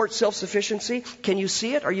 support self-sufficiency? Can you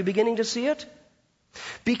see it? Are you beginning to see it?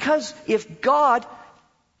 Because if God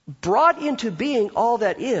brought into being all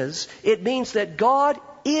that is, it means that God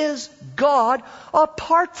is God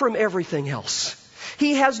apart from everything else.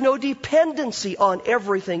 He has no dependency on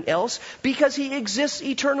everything else because he exists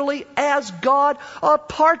eternally as God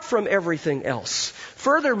apart from everything else.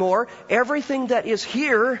 Furthermore, everything that is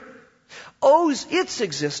here owes its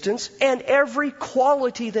existence and every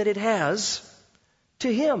quality that it has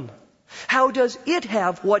to him. How does it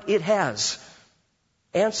have what it has?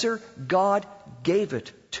 Answer, God gave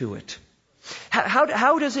it to it.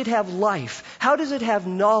 How does it have life? How does it have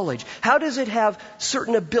knowledge? How does it have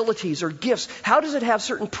certain abilities or gifts? How does it have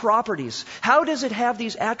certain properties? How does it have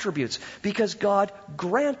these attributes? Because God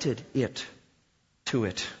granted it to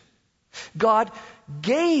it. God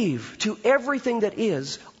gave to everything that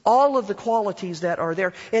is all of the qualities that are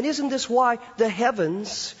there. And isn't this why the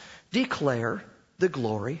heavens declare the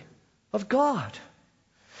glory of God?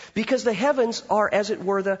 Because the heavens are, as it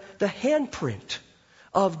were, the handprint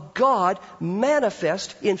of God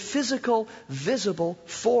manifest in physical, visible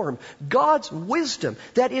form. God's wisdom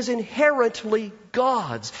that is inherently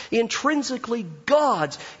God's, intrinsically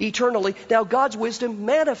God's, eternally. Now, God's wisdom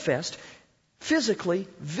manifest physically,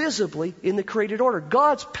 visibly in the created order.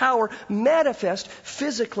 God's power manifest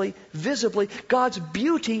physically, visibly. God's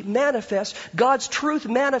beauty manifest. God's truth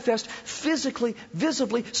manifest physically,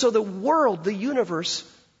 visibly. So the world, the universe,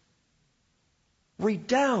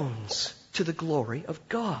 redounds to the glory of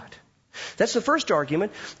God. That's the first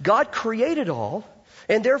argument. God created all,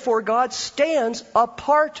 and therefore God stands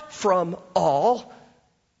apart from all,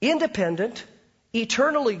 independent,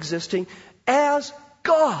 eternally existing, as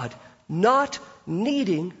God, not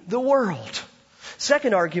needing the world.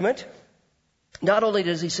 Second argument, not only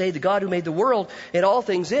does he say the God who made the world and all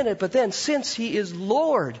things in it, but then since he is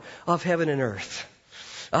Lord of heaven and earth.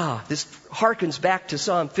 This harkens back to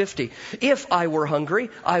Psalm 50. If I were hungry,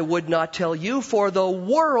 I would not tell you, for the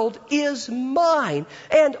world is mine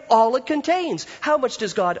and all it contains. How much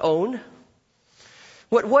does God own?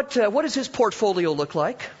 What does his portfolio look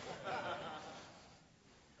like?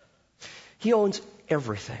 He owns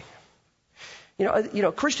everything. You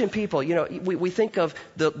know, Christian people, we think of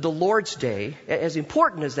the Lord's Day, as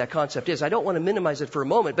important as that concept is. I don't want to minimize it for a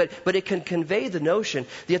moment, but it can convey the notion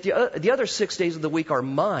that the other 6 days of the week are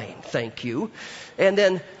mine, thank you. And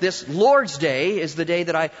then this Lord's Day is the day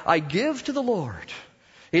that I give to the Lord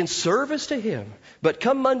in service to Him. But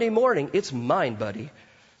come Monday morning, it's mine, buddy.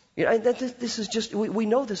 This is just, we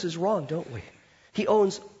know this is wrong, don't we? He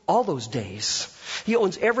owns all those days. He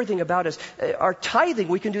owns everything about us. Our tithing,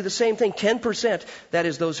 we can do the same thing. 10%, that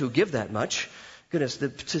is those who give that much. Goodness,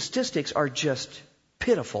 the statistics are just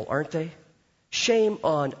pitiful, aren't they? Shame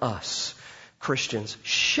on us, Christians.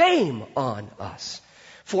 Shame on us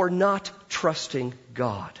for not trusting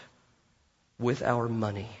God with our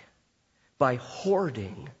money by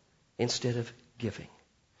hoarding instead of giving.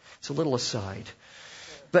 It's a little aside.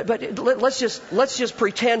 But let's just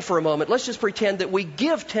pretend for a moment. Let's just pretend that we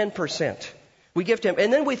give 10%. We give 10%.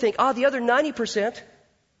 And then we think, the other 90%, hey,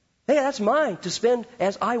 that's mine to spend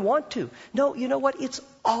as I want to. No, you know what? It's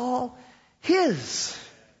all His.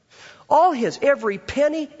 All His. Every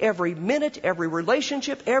penny, every minute, every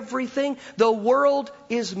relationship, everything. The world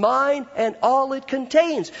is mine and all it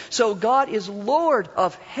contains. So God is Lord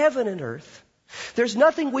of heaven and earth. There's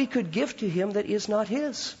nothing we could give to Him that is not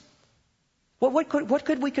His. What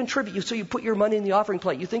could we contribute? So you put your money in the offering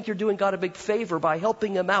plate. You think you're doing God a big favor by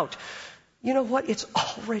helping Him out. You know what? It's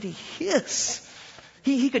already His.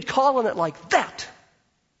 He could call on it like that.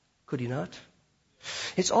 Could He not?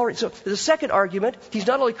 It's already. So the second argument, He's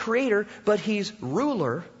not only creator, but He's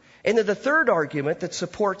ruler. And then the third argument that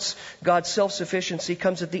supports God's self-sufficiency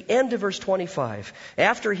comes at the end of verse 25.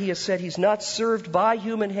 After He has said He's not served by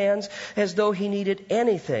human hands as though He needed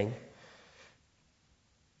anything,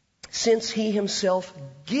 since He Himself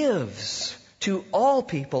gives to all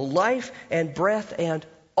people life and breath and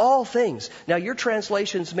all things. Now, your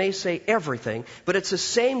translations may say everything, but it's the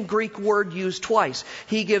same Greek word used twice.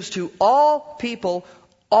 He gives to all people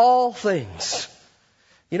all things.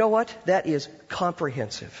 You know what? That is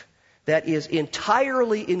comprehensive. That is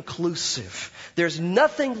entirely inclusive. There's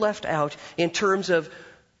nothing left out in terms of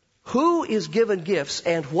who is given gifts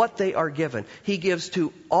and what they are given. He gives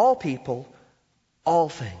to all people all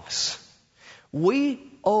things. We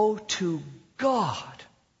owe to God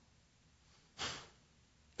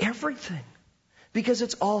everything because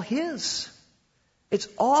it's all His. It's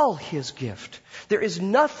all His gift. There is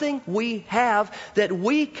nothing we have that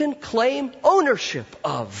we can claim ownership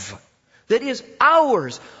of that is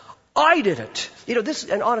ours. I did it.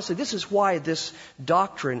 And honestly, this is why this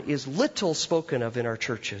doctrine is little spoken of in our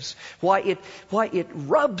churches. Why it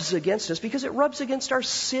rubs against us, because it rubs against our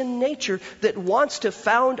sin nature that wants to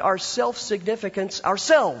found our self-significance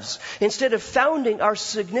ourselves, instead of founding our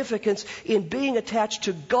significance in being attached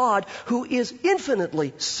to God, who is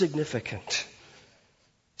infinitely significant.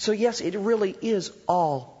 So yes, it really is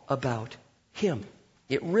all about Him.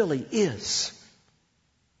 It really is.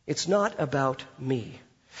 It's not about me.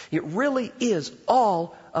 It really is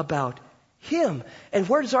all about Him. And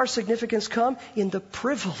where does our significance come? In the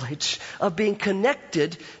privilege of being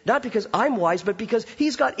connected, not because I'm wise, but because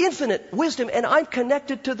He's got infinite wisdom, and I'm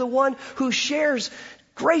connected to the one who shares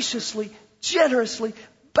graciously, generously,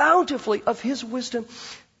 bountifully of His wisdom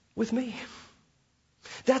with me.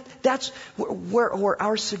 That's where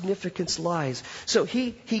our significance lies. So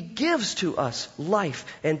He gives to us life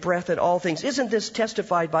and breath and all things. Isn't this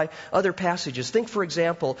testified by other passages? Think, for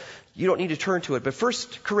example, you don't need to turn to it, but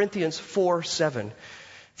 1 Corinthians 4:7.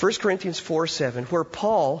 1 Corinthians 4:7, where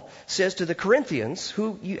Paul says to the Corinthians,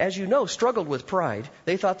 who, as you know, struggled with pride.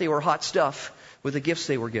 They thought they were hot stuff with the gifts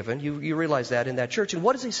they were given. You realize that in that church. And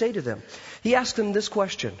what does he say to them? He asks them this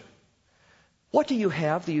question. What do you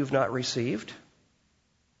have that you've not received?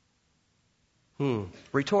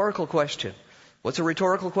 Rhetorical question. What's a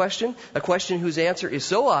rhetorical question? A question whose answer is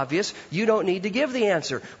so obvious, you don't need to give the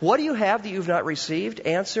answer. What do you have that you've not received?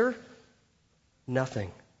 Answer,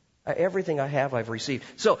 nothing. Everything I have, I've received.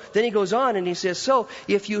 So then he goes on and he says, so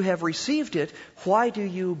if you have received it, why do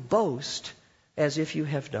you boast as if you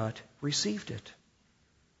have not received it?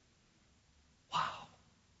 Wow.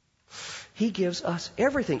 He gives us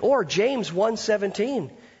everything. Or James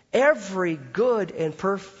 1:17, every good and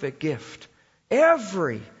perfect gift,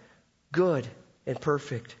 every good and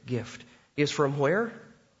perfect gift is from where?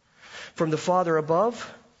 From the Father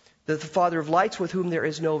above, the Father of lights, with whom there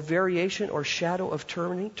is no variation or shadow of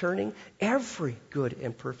turning, every good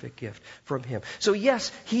and perfect gift from Him. So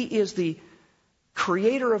yes, He is the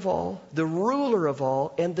creator of all, the ruler of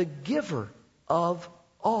all, and the giver of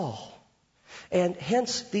all. And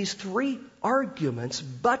hence these three arguments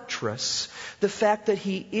buttress the fact that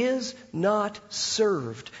He is not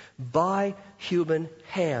served by human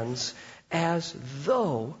hands as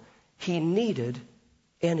though He needed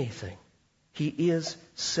anything. He is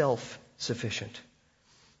self-sufficient.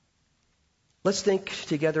 Let's think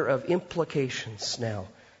together of implications now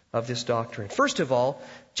of this doctrine. First of all,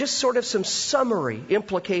 just sort of some summary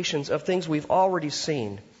implications of things we've already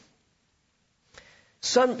seen.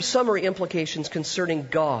 Some summary implications concerning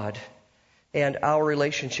God and our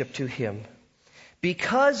relationship to Him.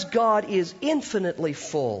 Because God is infinitely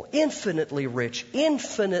full, infinitely rich,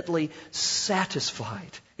 infinitely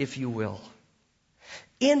satisfied, if you will,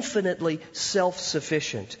 infinitely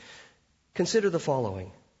self-sufficient, consider the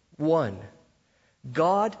following. 1,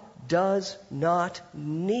 God does not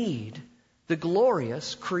need the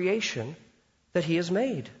glorious creation that He has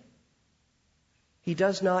made. He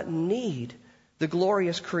does not need the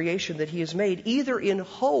glorious creation that He has made, either in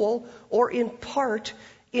whole or in part,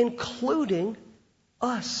 including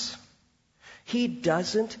us. He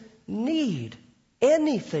doesn't need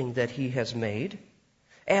anything that He has made.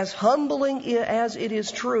 As humbling as it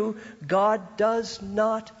is true, God does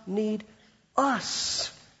not need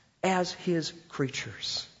us as His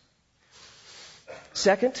creatures.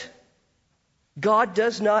 Second, God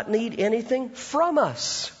does not need anything from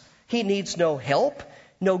us. He needs no help,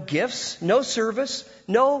 no gifts, no service,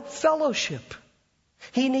 no fellowship.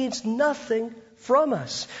 He needs nothing from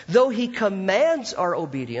us. Though He commands our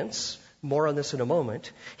obedience, more on this in a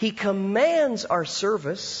moment, He commands our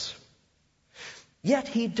service, yet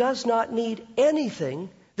He does not need anything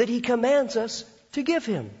that He commands us to give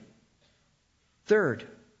Him. Third,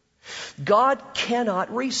 God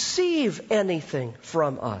cannot receive anything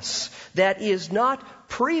from us that is not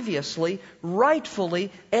previously,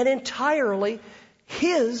 rightfully, and entirely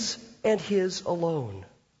His and His alone.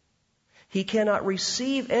 He cannot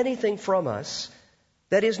receive anything from us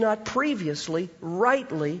that is not previously,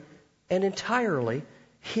 rightly, and entirely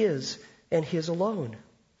His and His alone.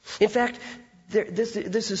 In fact,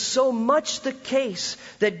 this is so much the case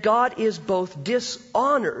that God is both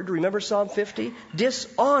dishonored, remember Psalm 50?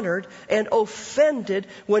 Dishonored and offended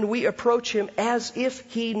when we approach Him as if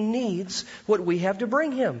He needs what we have to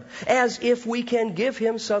bring Him, as if we can give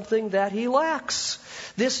Him something that He lacks.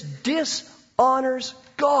 This dishonors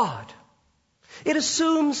God. It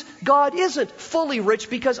assumes God isn't fully rich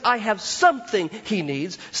because I have something He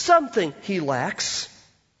needs, something He lacks.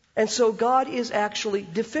 And so God is actually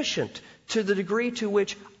deficient to the degree to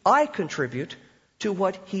which I contribute to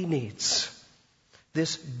what He needs.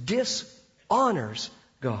 This dishonors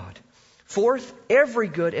God. Fourth, every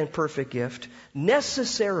good and perfect gift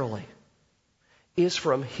necessarily is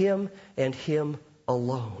from Him and Him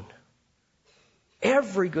alone.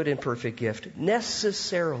 Every good and perfect gift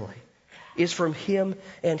necessarily is from Him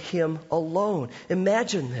and Him alone.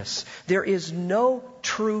 Imagine this. There is no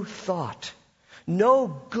true thought,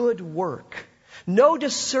 no good work, no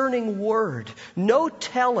discerning word, no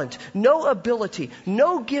talent, no ability,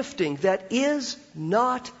 no gifting that is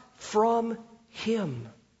not from Him.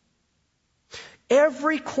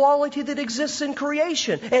 Every quality that exists in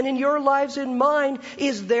creation and in your lives and mine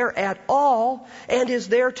is there at all, and is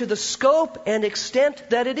there to the scope and extent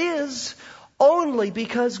that it is only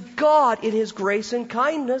because God in His grace and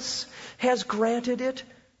kindness has granted it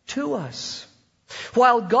to us.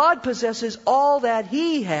 While God possesses all that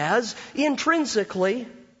He has intrinsically,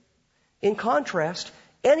 in contrast,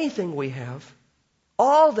 anything we have,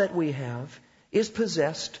 all that we have, is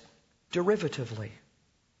possessed derivatively.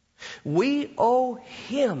 We owe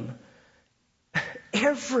Him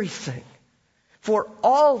everything, for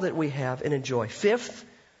all that we have and enjoy. Fifth,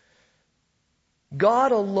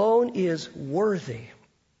 God alone is worthy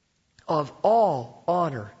of all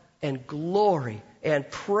honor and glory and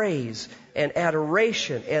praise and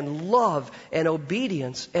adoration and love and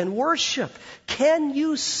obedience and worship. Can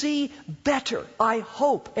you see better? I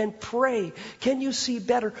hope and pray. Can you see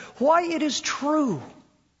better? Why it is true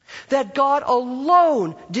that God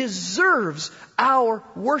alone deserves our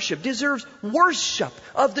worship, deserves worship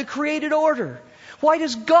of the created order. Why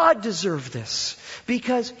does God deserve this?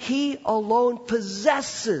 Because He alone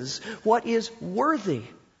possesses what is worthy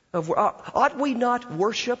of. Ought we not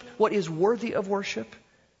worship what is worthy of worship?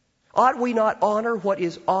 Ought we not honor what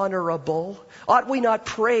is honorable? Ought we not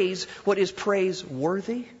praise what is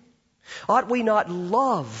praiseworthy? Ought we not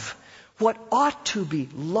love what ought to be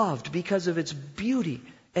loved because of its beauty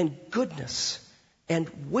and goodness and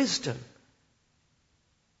wisdom?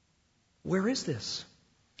 Where is this?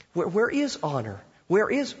 Where is honor? Where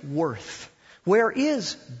is worth? Where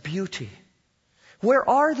is beauty? Where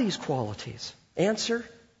are these qualities? Answer,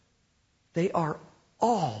 they are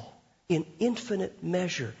all in infinite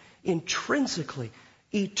measure, intrinsically,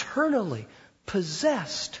 eternally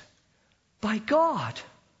possessed by God.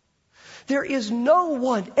 There is no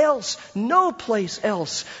one else, no place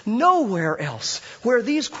else, nowhere else where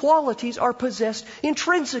these qualities are possessed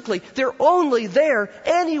intrinsically. They're only there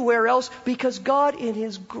anywhere else because God in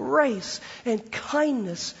His grace and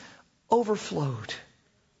kindness overflowed,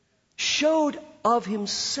 showed of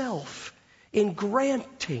Himself in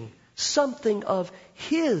granting something of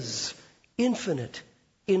His infinite,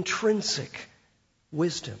 intrinsic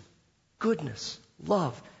wisdom, goodness,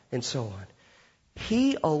 love, and so on.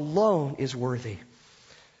 He alone is worthy.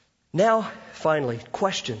 Now, finally,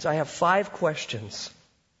 questions. I have 5 questions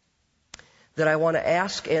that I want to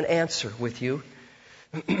ask and answer with you.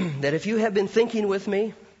 That if you have been thinking with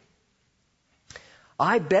me,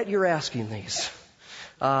 I bet you're asking these.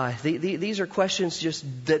 These are questions just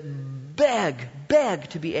that beg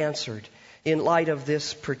to be answered in light of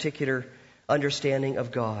this particular understanding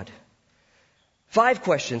of God. 5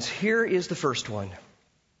 questions. Here is the first one.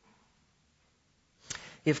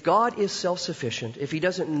 If God is self-sufficient, if He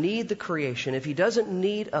doesn't need the creation, if He doesn't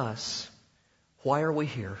need us, why are we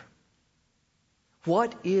here?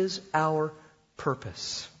 What is our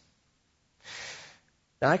purpose?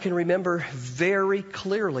 Now, I can remember very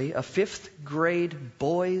clearly a 5th grade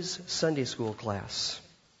boys' Sunday school class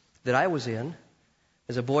that I was in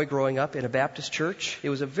as a boy growing up in a Baptist church.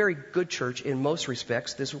 It was a very good church in most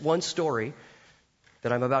respects. This one story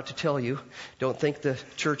that I'm about to tell you, don't think the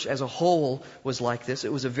church as a whole was like this.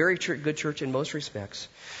 It was a very good church in most respects.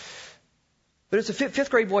 But it's a 5th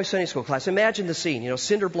grade boys' Sunday school class. Imagine the scene,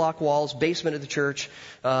 cinder block walls, basement of the church,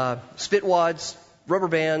 spit wads, rubber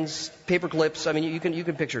bands, paper clips. I mean, you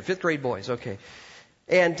can picture it. 5th grade boys, okay.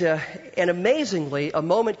 And amazingly, a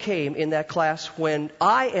moment came in that class when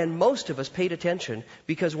I and most of us paid attention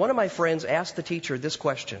because one of my friends asked the teacher this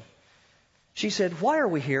question. She said, "Why are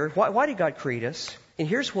we here? Why did God create us?" And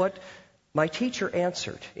here's what my teacher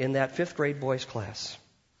answered in that 5th grade boys class.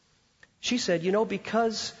 She said,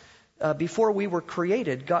 because before we were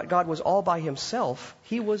created, God was all by Himself.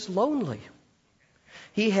 He was lonely.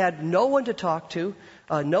 He had no one to talk to,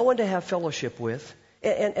 no one to have fellowship with.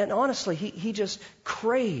 And honestly, he just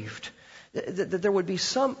craved that there would be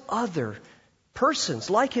some other persons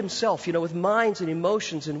like Himself, with minds and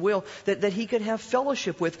emotions and will that He could have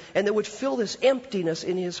fellowship with and that would fill this emptiness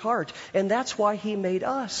in His heart. And that's why He made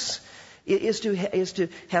us, is to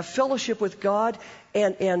have fellowship with God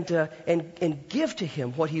and give to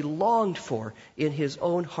Him what He longed for in His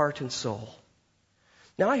own heart and soul.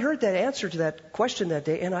 Now, I heard that answer to that question that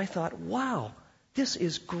day, and I thought, wow, this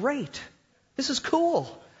is great. This is cool.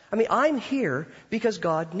 I mean, I'm here because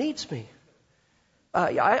God needs me.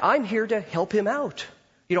 I'm here to help Him out.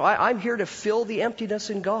 I'm here to fill the emptiness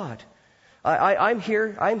in God. I'm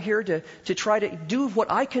here to try to do what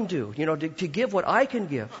I can do, to give what I can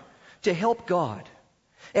give, to help God.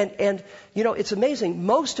 And it's amazing.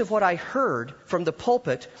 Most of what I heard from the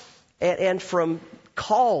pulpit and from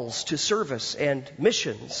calls to service and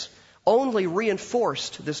missions only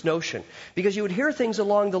reinforced this notion. Because you would hear things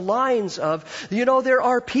along the lines of, there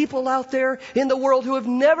are people out there in the world who have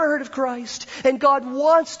never heard of Christ, and God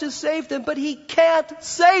wants to save them, but He can't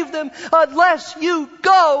save them unless you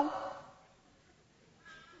go.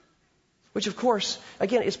 Which, of course,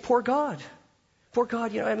 again, is poor God. Poor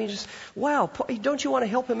God, just, wow, don't you want to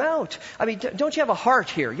help Him out? I mean, don't you have a heart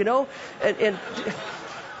here, And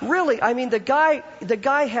really, the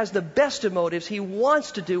guy has the best of motives. He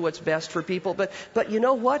wants to do what's best for people. But you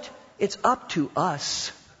know what? It's up to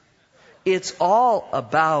us. It's all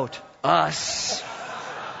about us.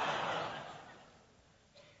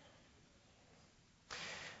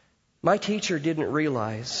 My teacher didn't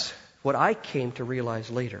realize what I came to realize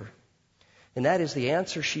later, and that is the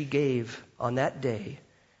answer she gave on that day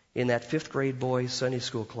in that 5th grade boys' Sunday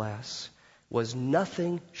school class was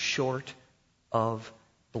nothing short of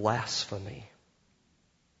blasphemy.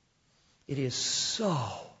 It is so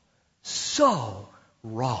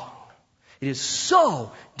wrong. It is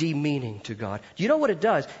so demeaning to God. Do you know what it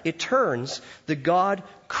does? It turns the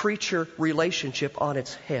God-creature relationship on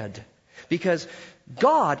its head. Because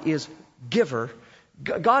God is giver,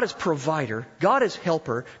 God is provider, God is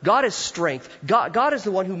helper, God is strength, God is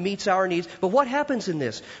the one who meets our needs. But what happens in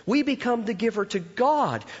this? We become the giver to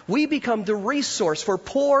God. We become the resource for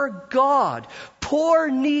poor God, poor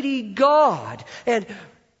needy God. And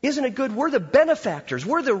isn't it good? We're the benefactors.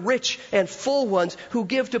 We're the rich and full ones who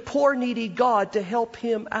give to poor needy God to help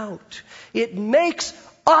Him out. It makes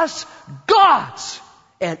us gods,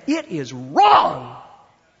 and it is wrong.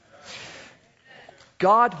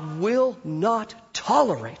 God will not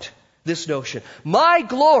tolerate this notion. My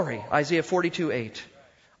glory, Isaiah 42:8,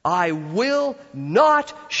 I will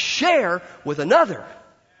not share with another.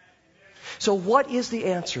 So what is the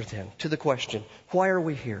answer then to the question, why are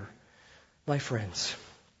we here? My friends,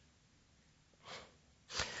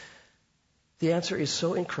 the answer is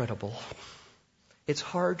so incredible, it's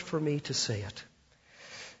hard for me to say it.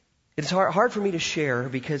 It's hard for me to share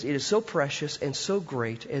because it is so precious and so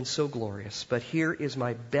great and so glorious. But here is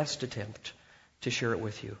my best attempt to share it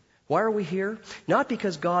with you. Why are we here? Not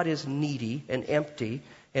because God is needy and empty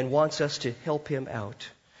and wants us to help Him out.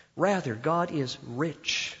 Rather, God is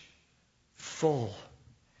rich, full,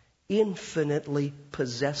 infinitely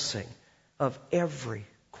possessing of every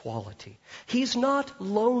quality. He's not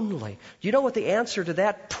lonely. Do you know what the answer to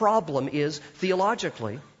that problem is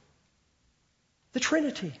theologically? The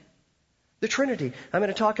Trinity. The Trinity. I'm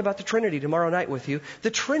going to talk about the Trinity tomorrow night with you. The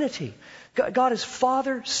Trinity. God is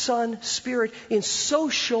Father, Son, Spirit in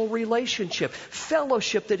social relationship,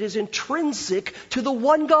 fellowship that is intrinsic to the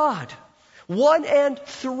one God. 1 and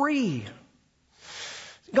 3.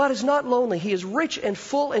 God is not lonely. He is rich and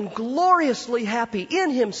full and gloriously happy in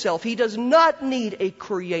Himself. He does not need a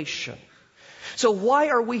creation. So why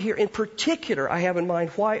are we here? In particular, I have in mind,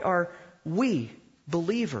 why are we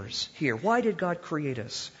believers here? Why did God create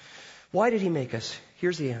us? Why did He make us?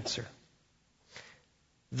 Here's the answer.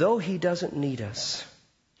 Though He doesn't need us,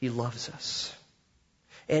 He loves us.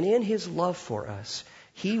 And in His love for us,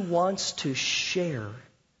 He wants to share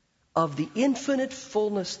of the infinite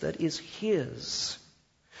fullness that is His,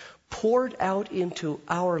 poured out into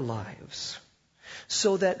our lives,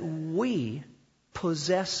 so that we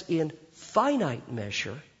possess in finite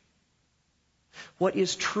measure what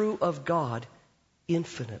is true of God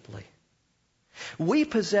infinitely. We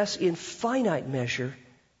possess in finite measure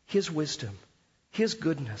His wisdom, His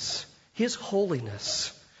goodness, His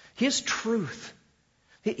holiness, His truth.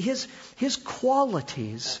 His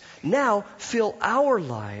qualities now fill our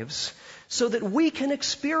lives so that we can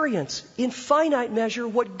experience in finite measure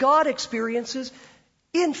what God experiences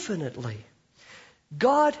infinitely.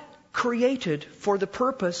 God created for the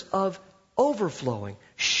purpose of overflowing,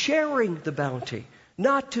 sharing the bounty,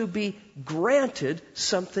 not to be granted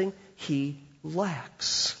something He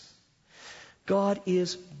lacks. God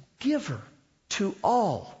is giver to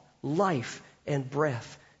all life and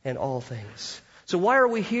breath and all things. So why are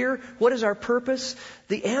we here? What is our purpose?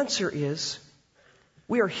 The answer is,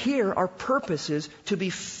 we are here, our purpose is to be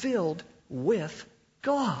filled with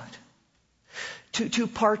God. To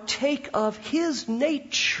partake of His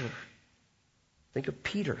nature. Think of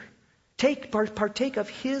Peter. Partake of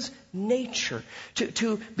His nature.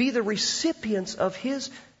 To be the recipients of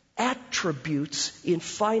His attributes in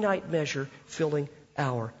finite measure filling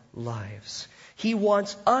our lives. He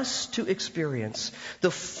wants us to experience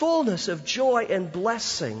the fullness of joy and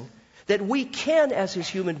blessing that we can as His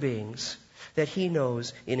human beings, that He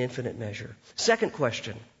knows in infinite measure. Second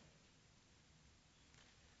question.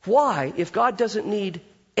 Why, if God doesn't need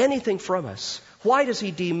anything from us, why does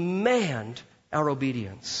He demand our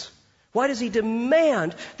obedience? Why does He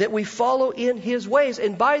demand that we follow in His ways?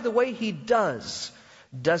 And by the way, He does.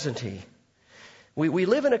 Doesn't He? We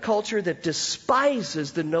live in a culture that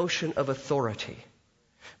despises the notion of authority.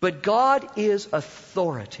 But God is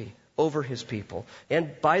authority over His people.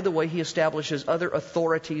 And by the way, He establishes other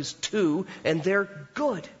authorities too, and they're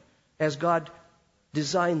good as God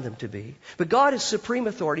designed them to be. But God is supreme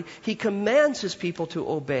authority. He commands His people to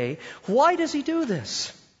obey. Why does He do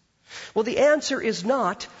this? Well, the answer is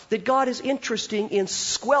not that God is interested in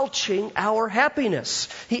squelching our happiness.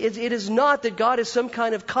 It is not that God is some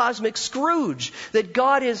kind of cosmic Scrooge, that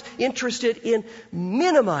God is interested in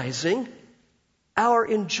minimizing our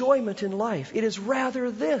enjoyment in life. It is rather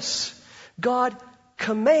this: God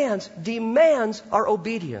demands our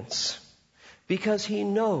obedience, because He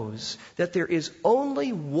knows that there is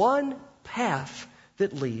only one path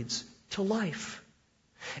that leads to life.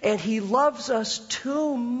 And He loves us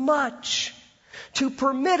too much to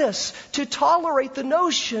permit us to tolerate the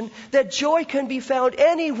notion that joy can be found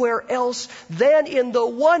anywhere else than in the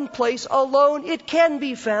one place alone it can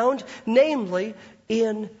be found, namely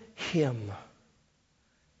in Him.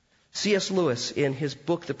 C.S. Lewis, in his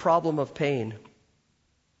book, The Problem of Pain,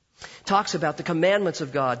 talks about the commandments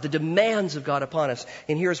of God, the demands of God upon us.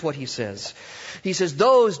 And here's what he says. He says,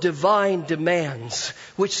 those divine demands,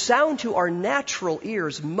 which sound to our natural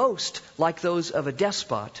ears most like those of a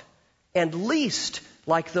despot, and least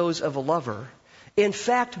like those of a lover, in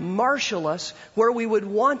fact marshal us where we would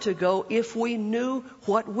want to go if we knew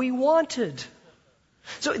what we wanted.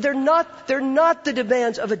 So they're not the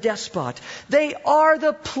demands of a despot. They are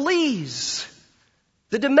the pleas,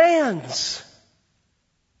 the demands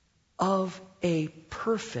of a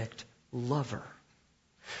perfect lover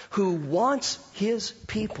who wants His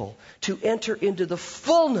people to enter into the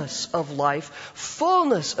fullness of life,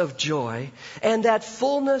 fullness of joy, and that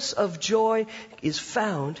fullness of joy is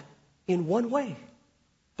found in one way: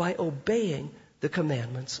 by obeying the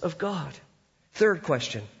commandments of God. Third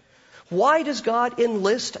question: why does God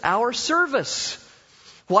enlist our service?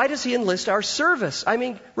 Why does He enlist our service? I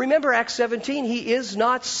mean, remember Acts 17, He is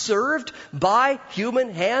not served by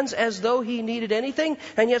human hands as though He needed anything.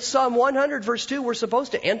 And yet Psalm 100 verse 2, we're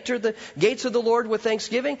supposed to enter the gates of the Lord with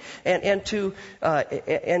thanksgiving and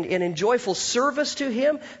in joyful service to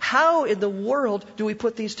Him. How in the world do we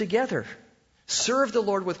put these together? Serve the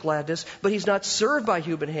Lord with gladness, but He's not served by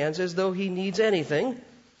human hands as though He needs anything.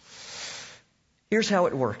 Here's how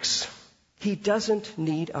it works. He doesn't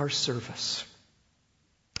need our service.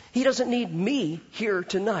 He doesn't need me here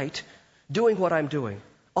tonight doing what I'm doing.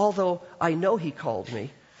 Although I know He called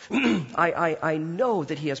me. I know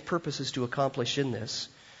that He has purposes to accomplish in this.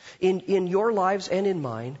 In your lives and in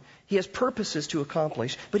mine, He has purposes to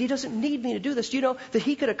accomplish. But He doesn't need me to do this. Do you know that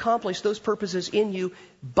He could accomplish those purposes in you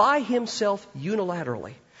by Himself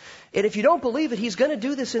unilaterally? And if you don't believe it, He's going to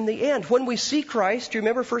do this in the end. When we see Christ, do you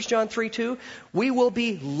remember 1 John 3:2? We will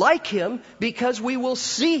be like Him because we will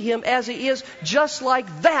see Him as He is. Just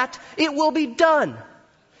like that, it will be done.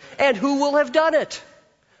 And who will have done it?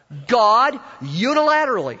 God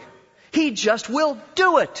unilaterally. He just will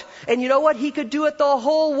do it. And you know what? He could do it the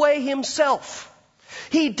whole way Himself.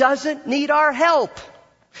 He doesn't need our help.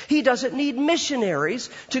 He doesn't need missionaries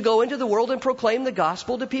to go into the world and proclaim the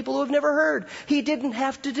gospel to people who have never heard. He didn't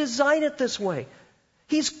have to design it this way.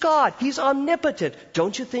 He's God. He's omnipotent.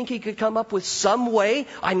 Don't you think He could come up with some way?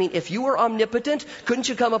 I mean, if you were omnipotent, couldn't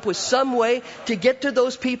you come up with some way to get to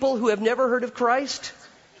those people who have never heard of Christ?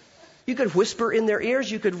 You could whisper in their ears.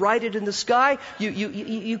 You could write it in the sky.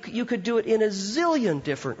 You could do it in a zillion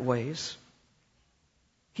different ways.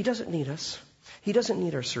 He doesn't need us. He doesn't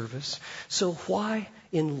need our service. So why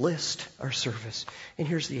enlist our service? And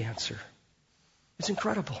here's the answer. It's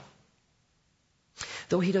incredible.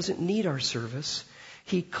 Though He doesn't need our service,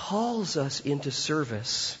 He calls us into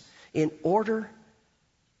service in order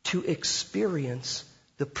to experience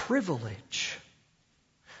the privilege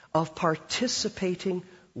of participating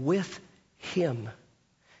with Him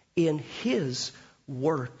in His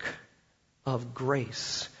work of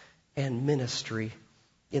grace and ministry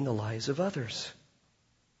in the lives of others.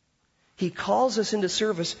 He calls us into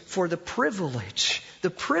service for the privilege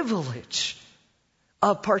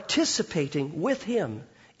of participating with Him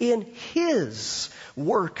in His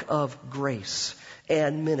work of grace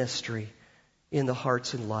and ministry in the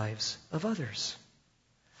hearts and lives of others.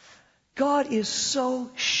 God is so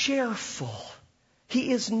shareful.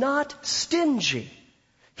 He is not stingy.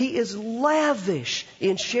 He is lavish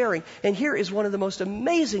in sharing. And here is one of the most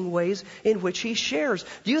amazing ways in which He shares.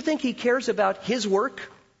 Do you think He cares about His work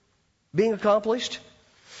being accomplished?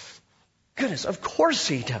 Goodness, of course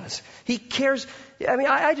He does. He cares. I mean,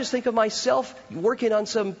 I just think of myself working on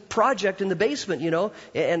some project in the basement,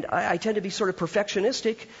 and I tend to be sort of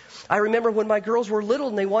perfectionistic. I remember when my girls were little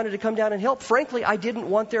and they wanted to come down and help. Frankly, I didn't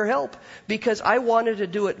want their help because I wanted to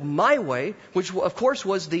do it my way, which of course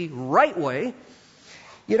was the right way.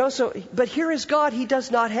 But here is God. He does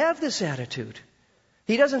not have this attitude.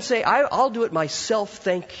 He doesn't say, I'll do it myself,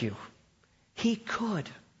 thank you. He could.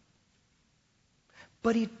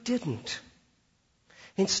 But He didn't.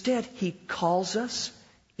 Instead, He calls us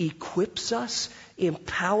equips us,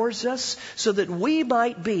 empowers us, so that we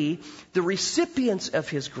might be the recipients of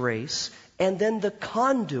His grace and then the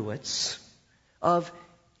conduits of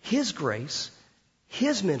His grace,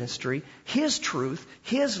 His ministry, His truth,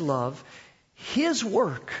 His love, His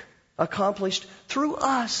work accomplished through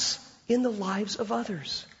us in the lives of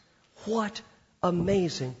others. What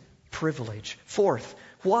amazing privilege. Fourth,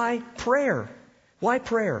 why prayer? Why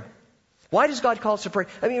prayer? Why does God call us to pray?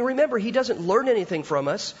 I mean, remember, He doesn't learn anything from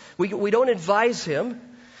us. We don't advise Him.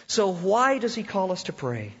 So why does He call us to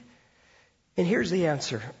pray? And here's the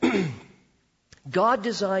answer. God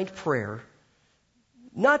designed prayer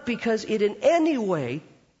not because it in any way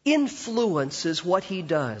influences what He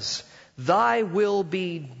does. Thy will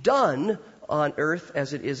be done on earth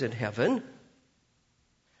as it is in heaven.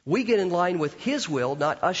 We get in line with His will,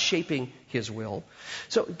 not us shaping His will.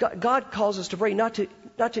 So God calls us to pray not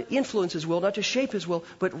to influence His will, not to shape His will,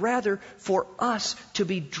 but rather for us to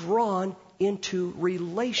be drawn into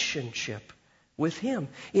relationship with Him.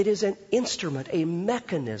 It is an instrument, a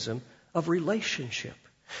mechanism of relationship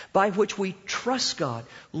by which we trust God,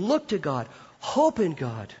 look to God, hope in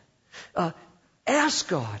God, ask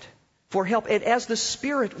God for help. And as the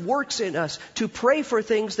Spirit works in us to pray for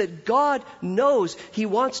things that God knows He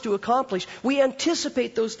wants to accomplish, we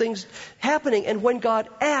anticipate those things happening. And when God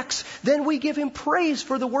acts, then we give Him praise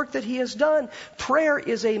for the work that He has done. Prayer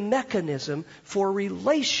is a mechanism for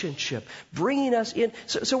relationship, bringing us in.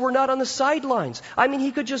 So we're not on the sidelines. I mean,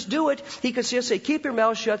 He could just do it. He could just say, keep your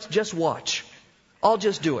mouth shut, just watch. I'll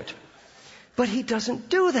just do it. But He doesn't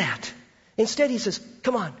do that. Instead, He says,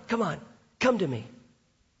 come on, come to me.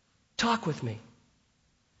 Talk with me.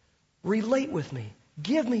 Relate with me.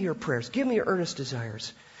 Give me your prayers. Give me your earnest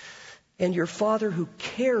desires. And your Father who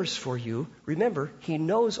cares for you, remember, He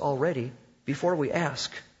knows already before we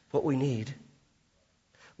ask what we need,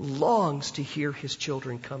 longs to hear His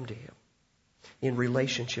children come to Him in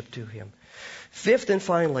relationship to Him. Fifth and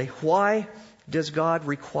finally, why does God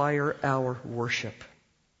require our worship?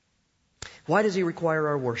 Why does He require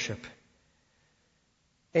our worship?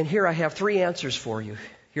 And here I have 3 answers for you.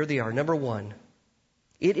 Here they are. Number 1,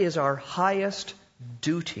 it is our highest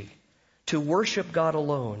duty to worship God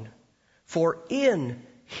alone, for in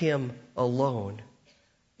Him alone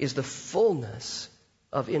is the fullness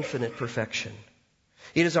of infinite perfection.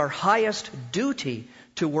 It is our highest duty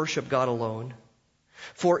to worship God alone,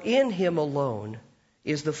 for in Him alone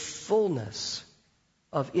is the fullness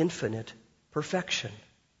of infinite perfection.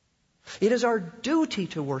 It is our duty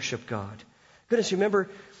to worship God. Goodness, remember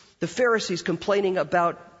the Pharisees complaining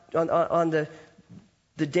about on the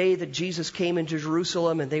day that Jesus came into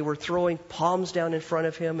Jerusalem, and they were throwing palms down in front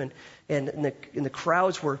of Him, and the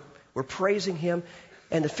crowds were praising Him.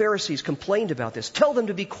 And the Pharisees complained about this. Tell them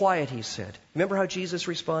to be quiet, He said. Remember how Jesus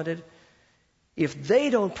responded? If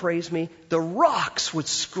they don't praise me, the rocks would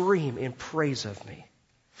scream in praise of me.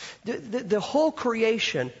 The whole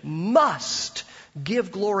creation must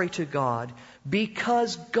give glory to God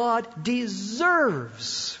because God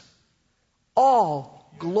deserves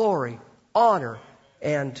all glory, honor,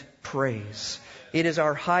 and praise. It is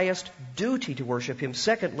our highest duty to worship Him.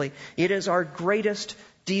 Secondly, it is our greatest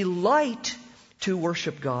delight to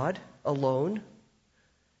worship God alone.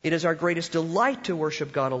 It is our greatest delight to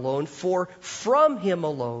worship God alone, for from Him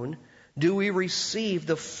alone do we receive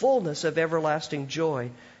the fullness of everlasting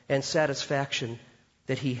joy and satisfaction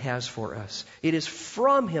that He has for us. It is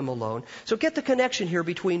from Him alone. So get the connection here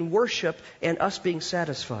between worship and us being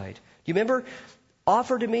satisfied. You remember,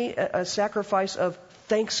 offer to me a sacrifice of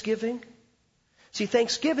thanksgiving. See,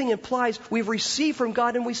 thanksgiving implies we've received from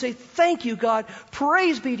God and we say, thank you, God,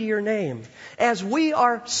 praise be to your name. As we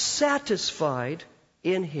are satisfied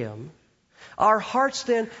in Him, our hearts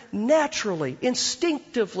then naturally,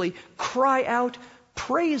 instinctively cry out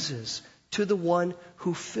praises to the one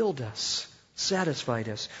who filled us, satisfied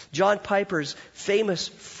us. John Piper's famous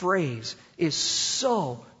phrase is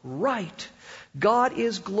so right. God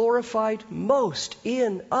is glorified most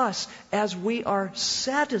in us as we are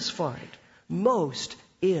satisfied most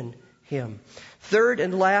in Him. Third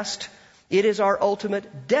and last, it is our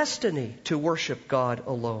ultimate destiny to worship God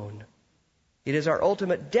alone. It is our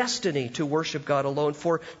ultimate destiny to worship God alone,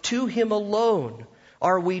 for to Him alone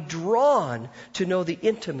are we drawn to know the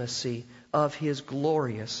intimacy of His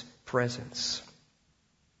glorious presence.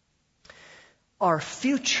 Our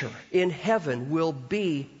future in heaven will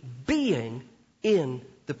be being in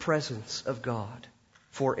the presence of God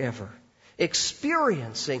forever,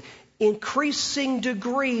 experiencing increasing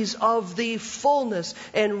degrees of the fullness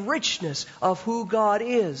and richness of who God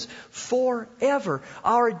is forever.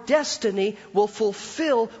 Our destiny will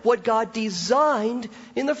fulfill what God designed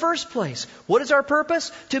in the first place. What is our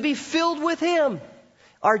purpose? To be filled with Him.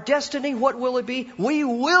 Our destiny, what will it be? We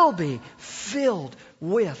will be filled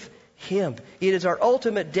with Him. It is our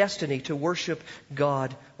ultimate destiny to worship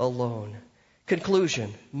God alone.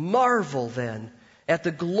 Conclusion. Marvel then at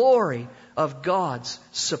the glory of God's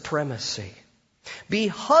supremacy. Be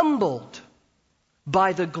humbled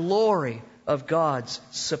by the glory of God's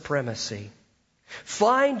supremacy.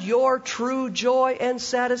 Find your true joy and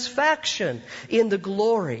satisfaction in the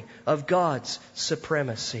glory of God's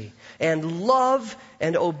supremacy. And love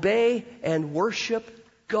and obey and worship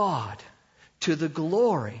God to the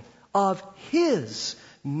glory of His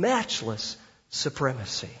matchless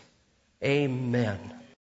supremacy. Amen.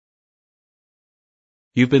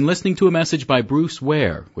 You've been listening to a message by Bruce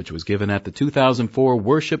Ware, which was given at the 2004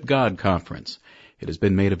 Worship God Conference. It has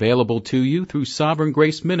been made available to you through Sovereign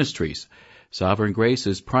Grace Ministries. Sovereign Grace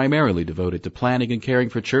is primarily devoted to planning and caring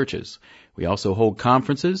for churches. We also hold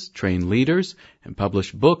conferences, train leaders, and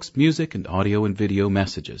publish books, music, and audio and video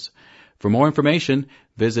messages. For more information,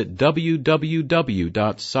 visit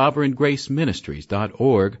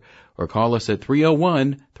www.sovereigngraceministries.org or call us at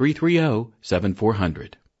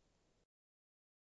 301-330-7400.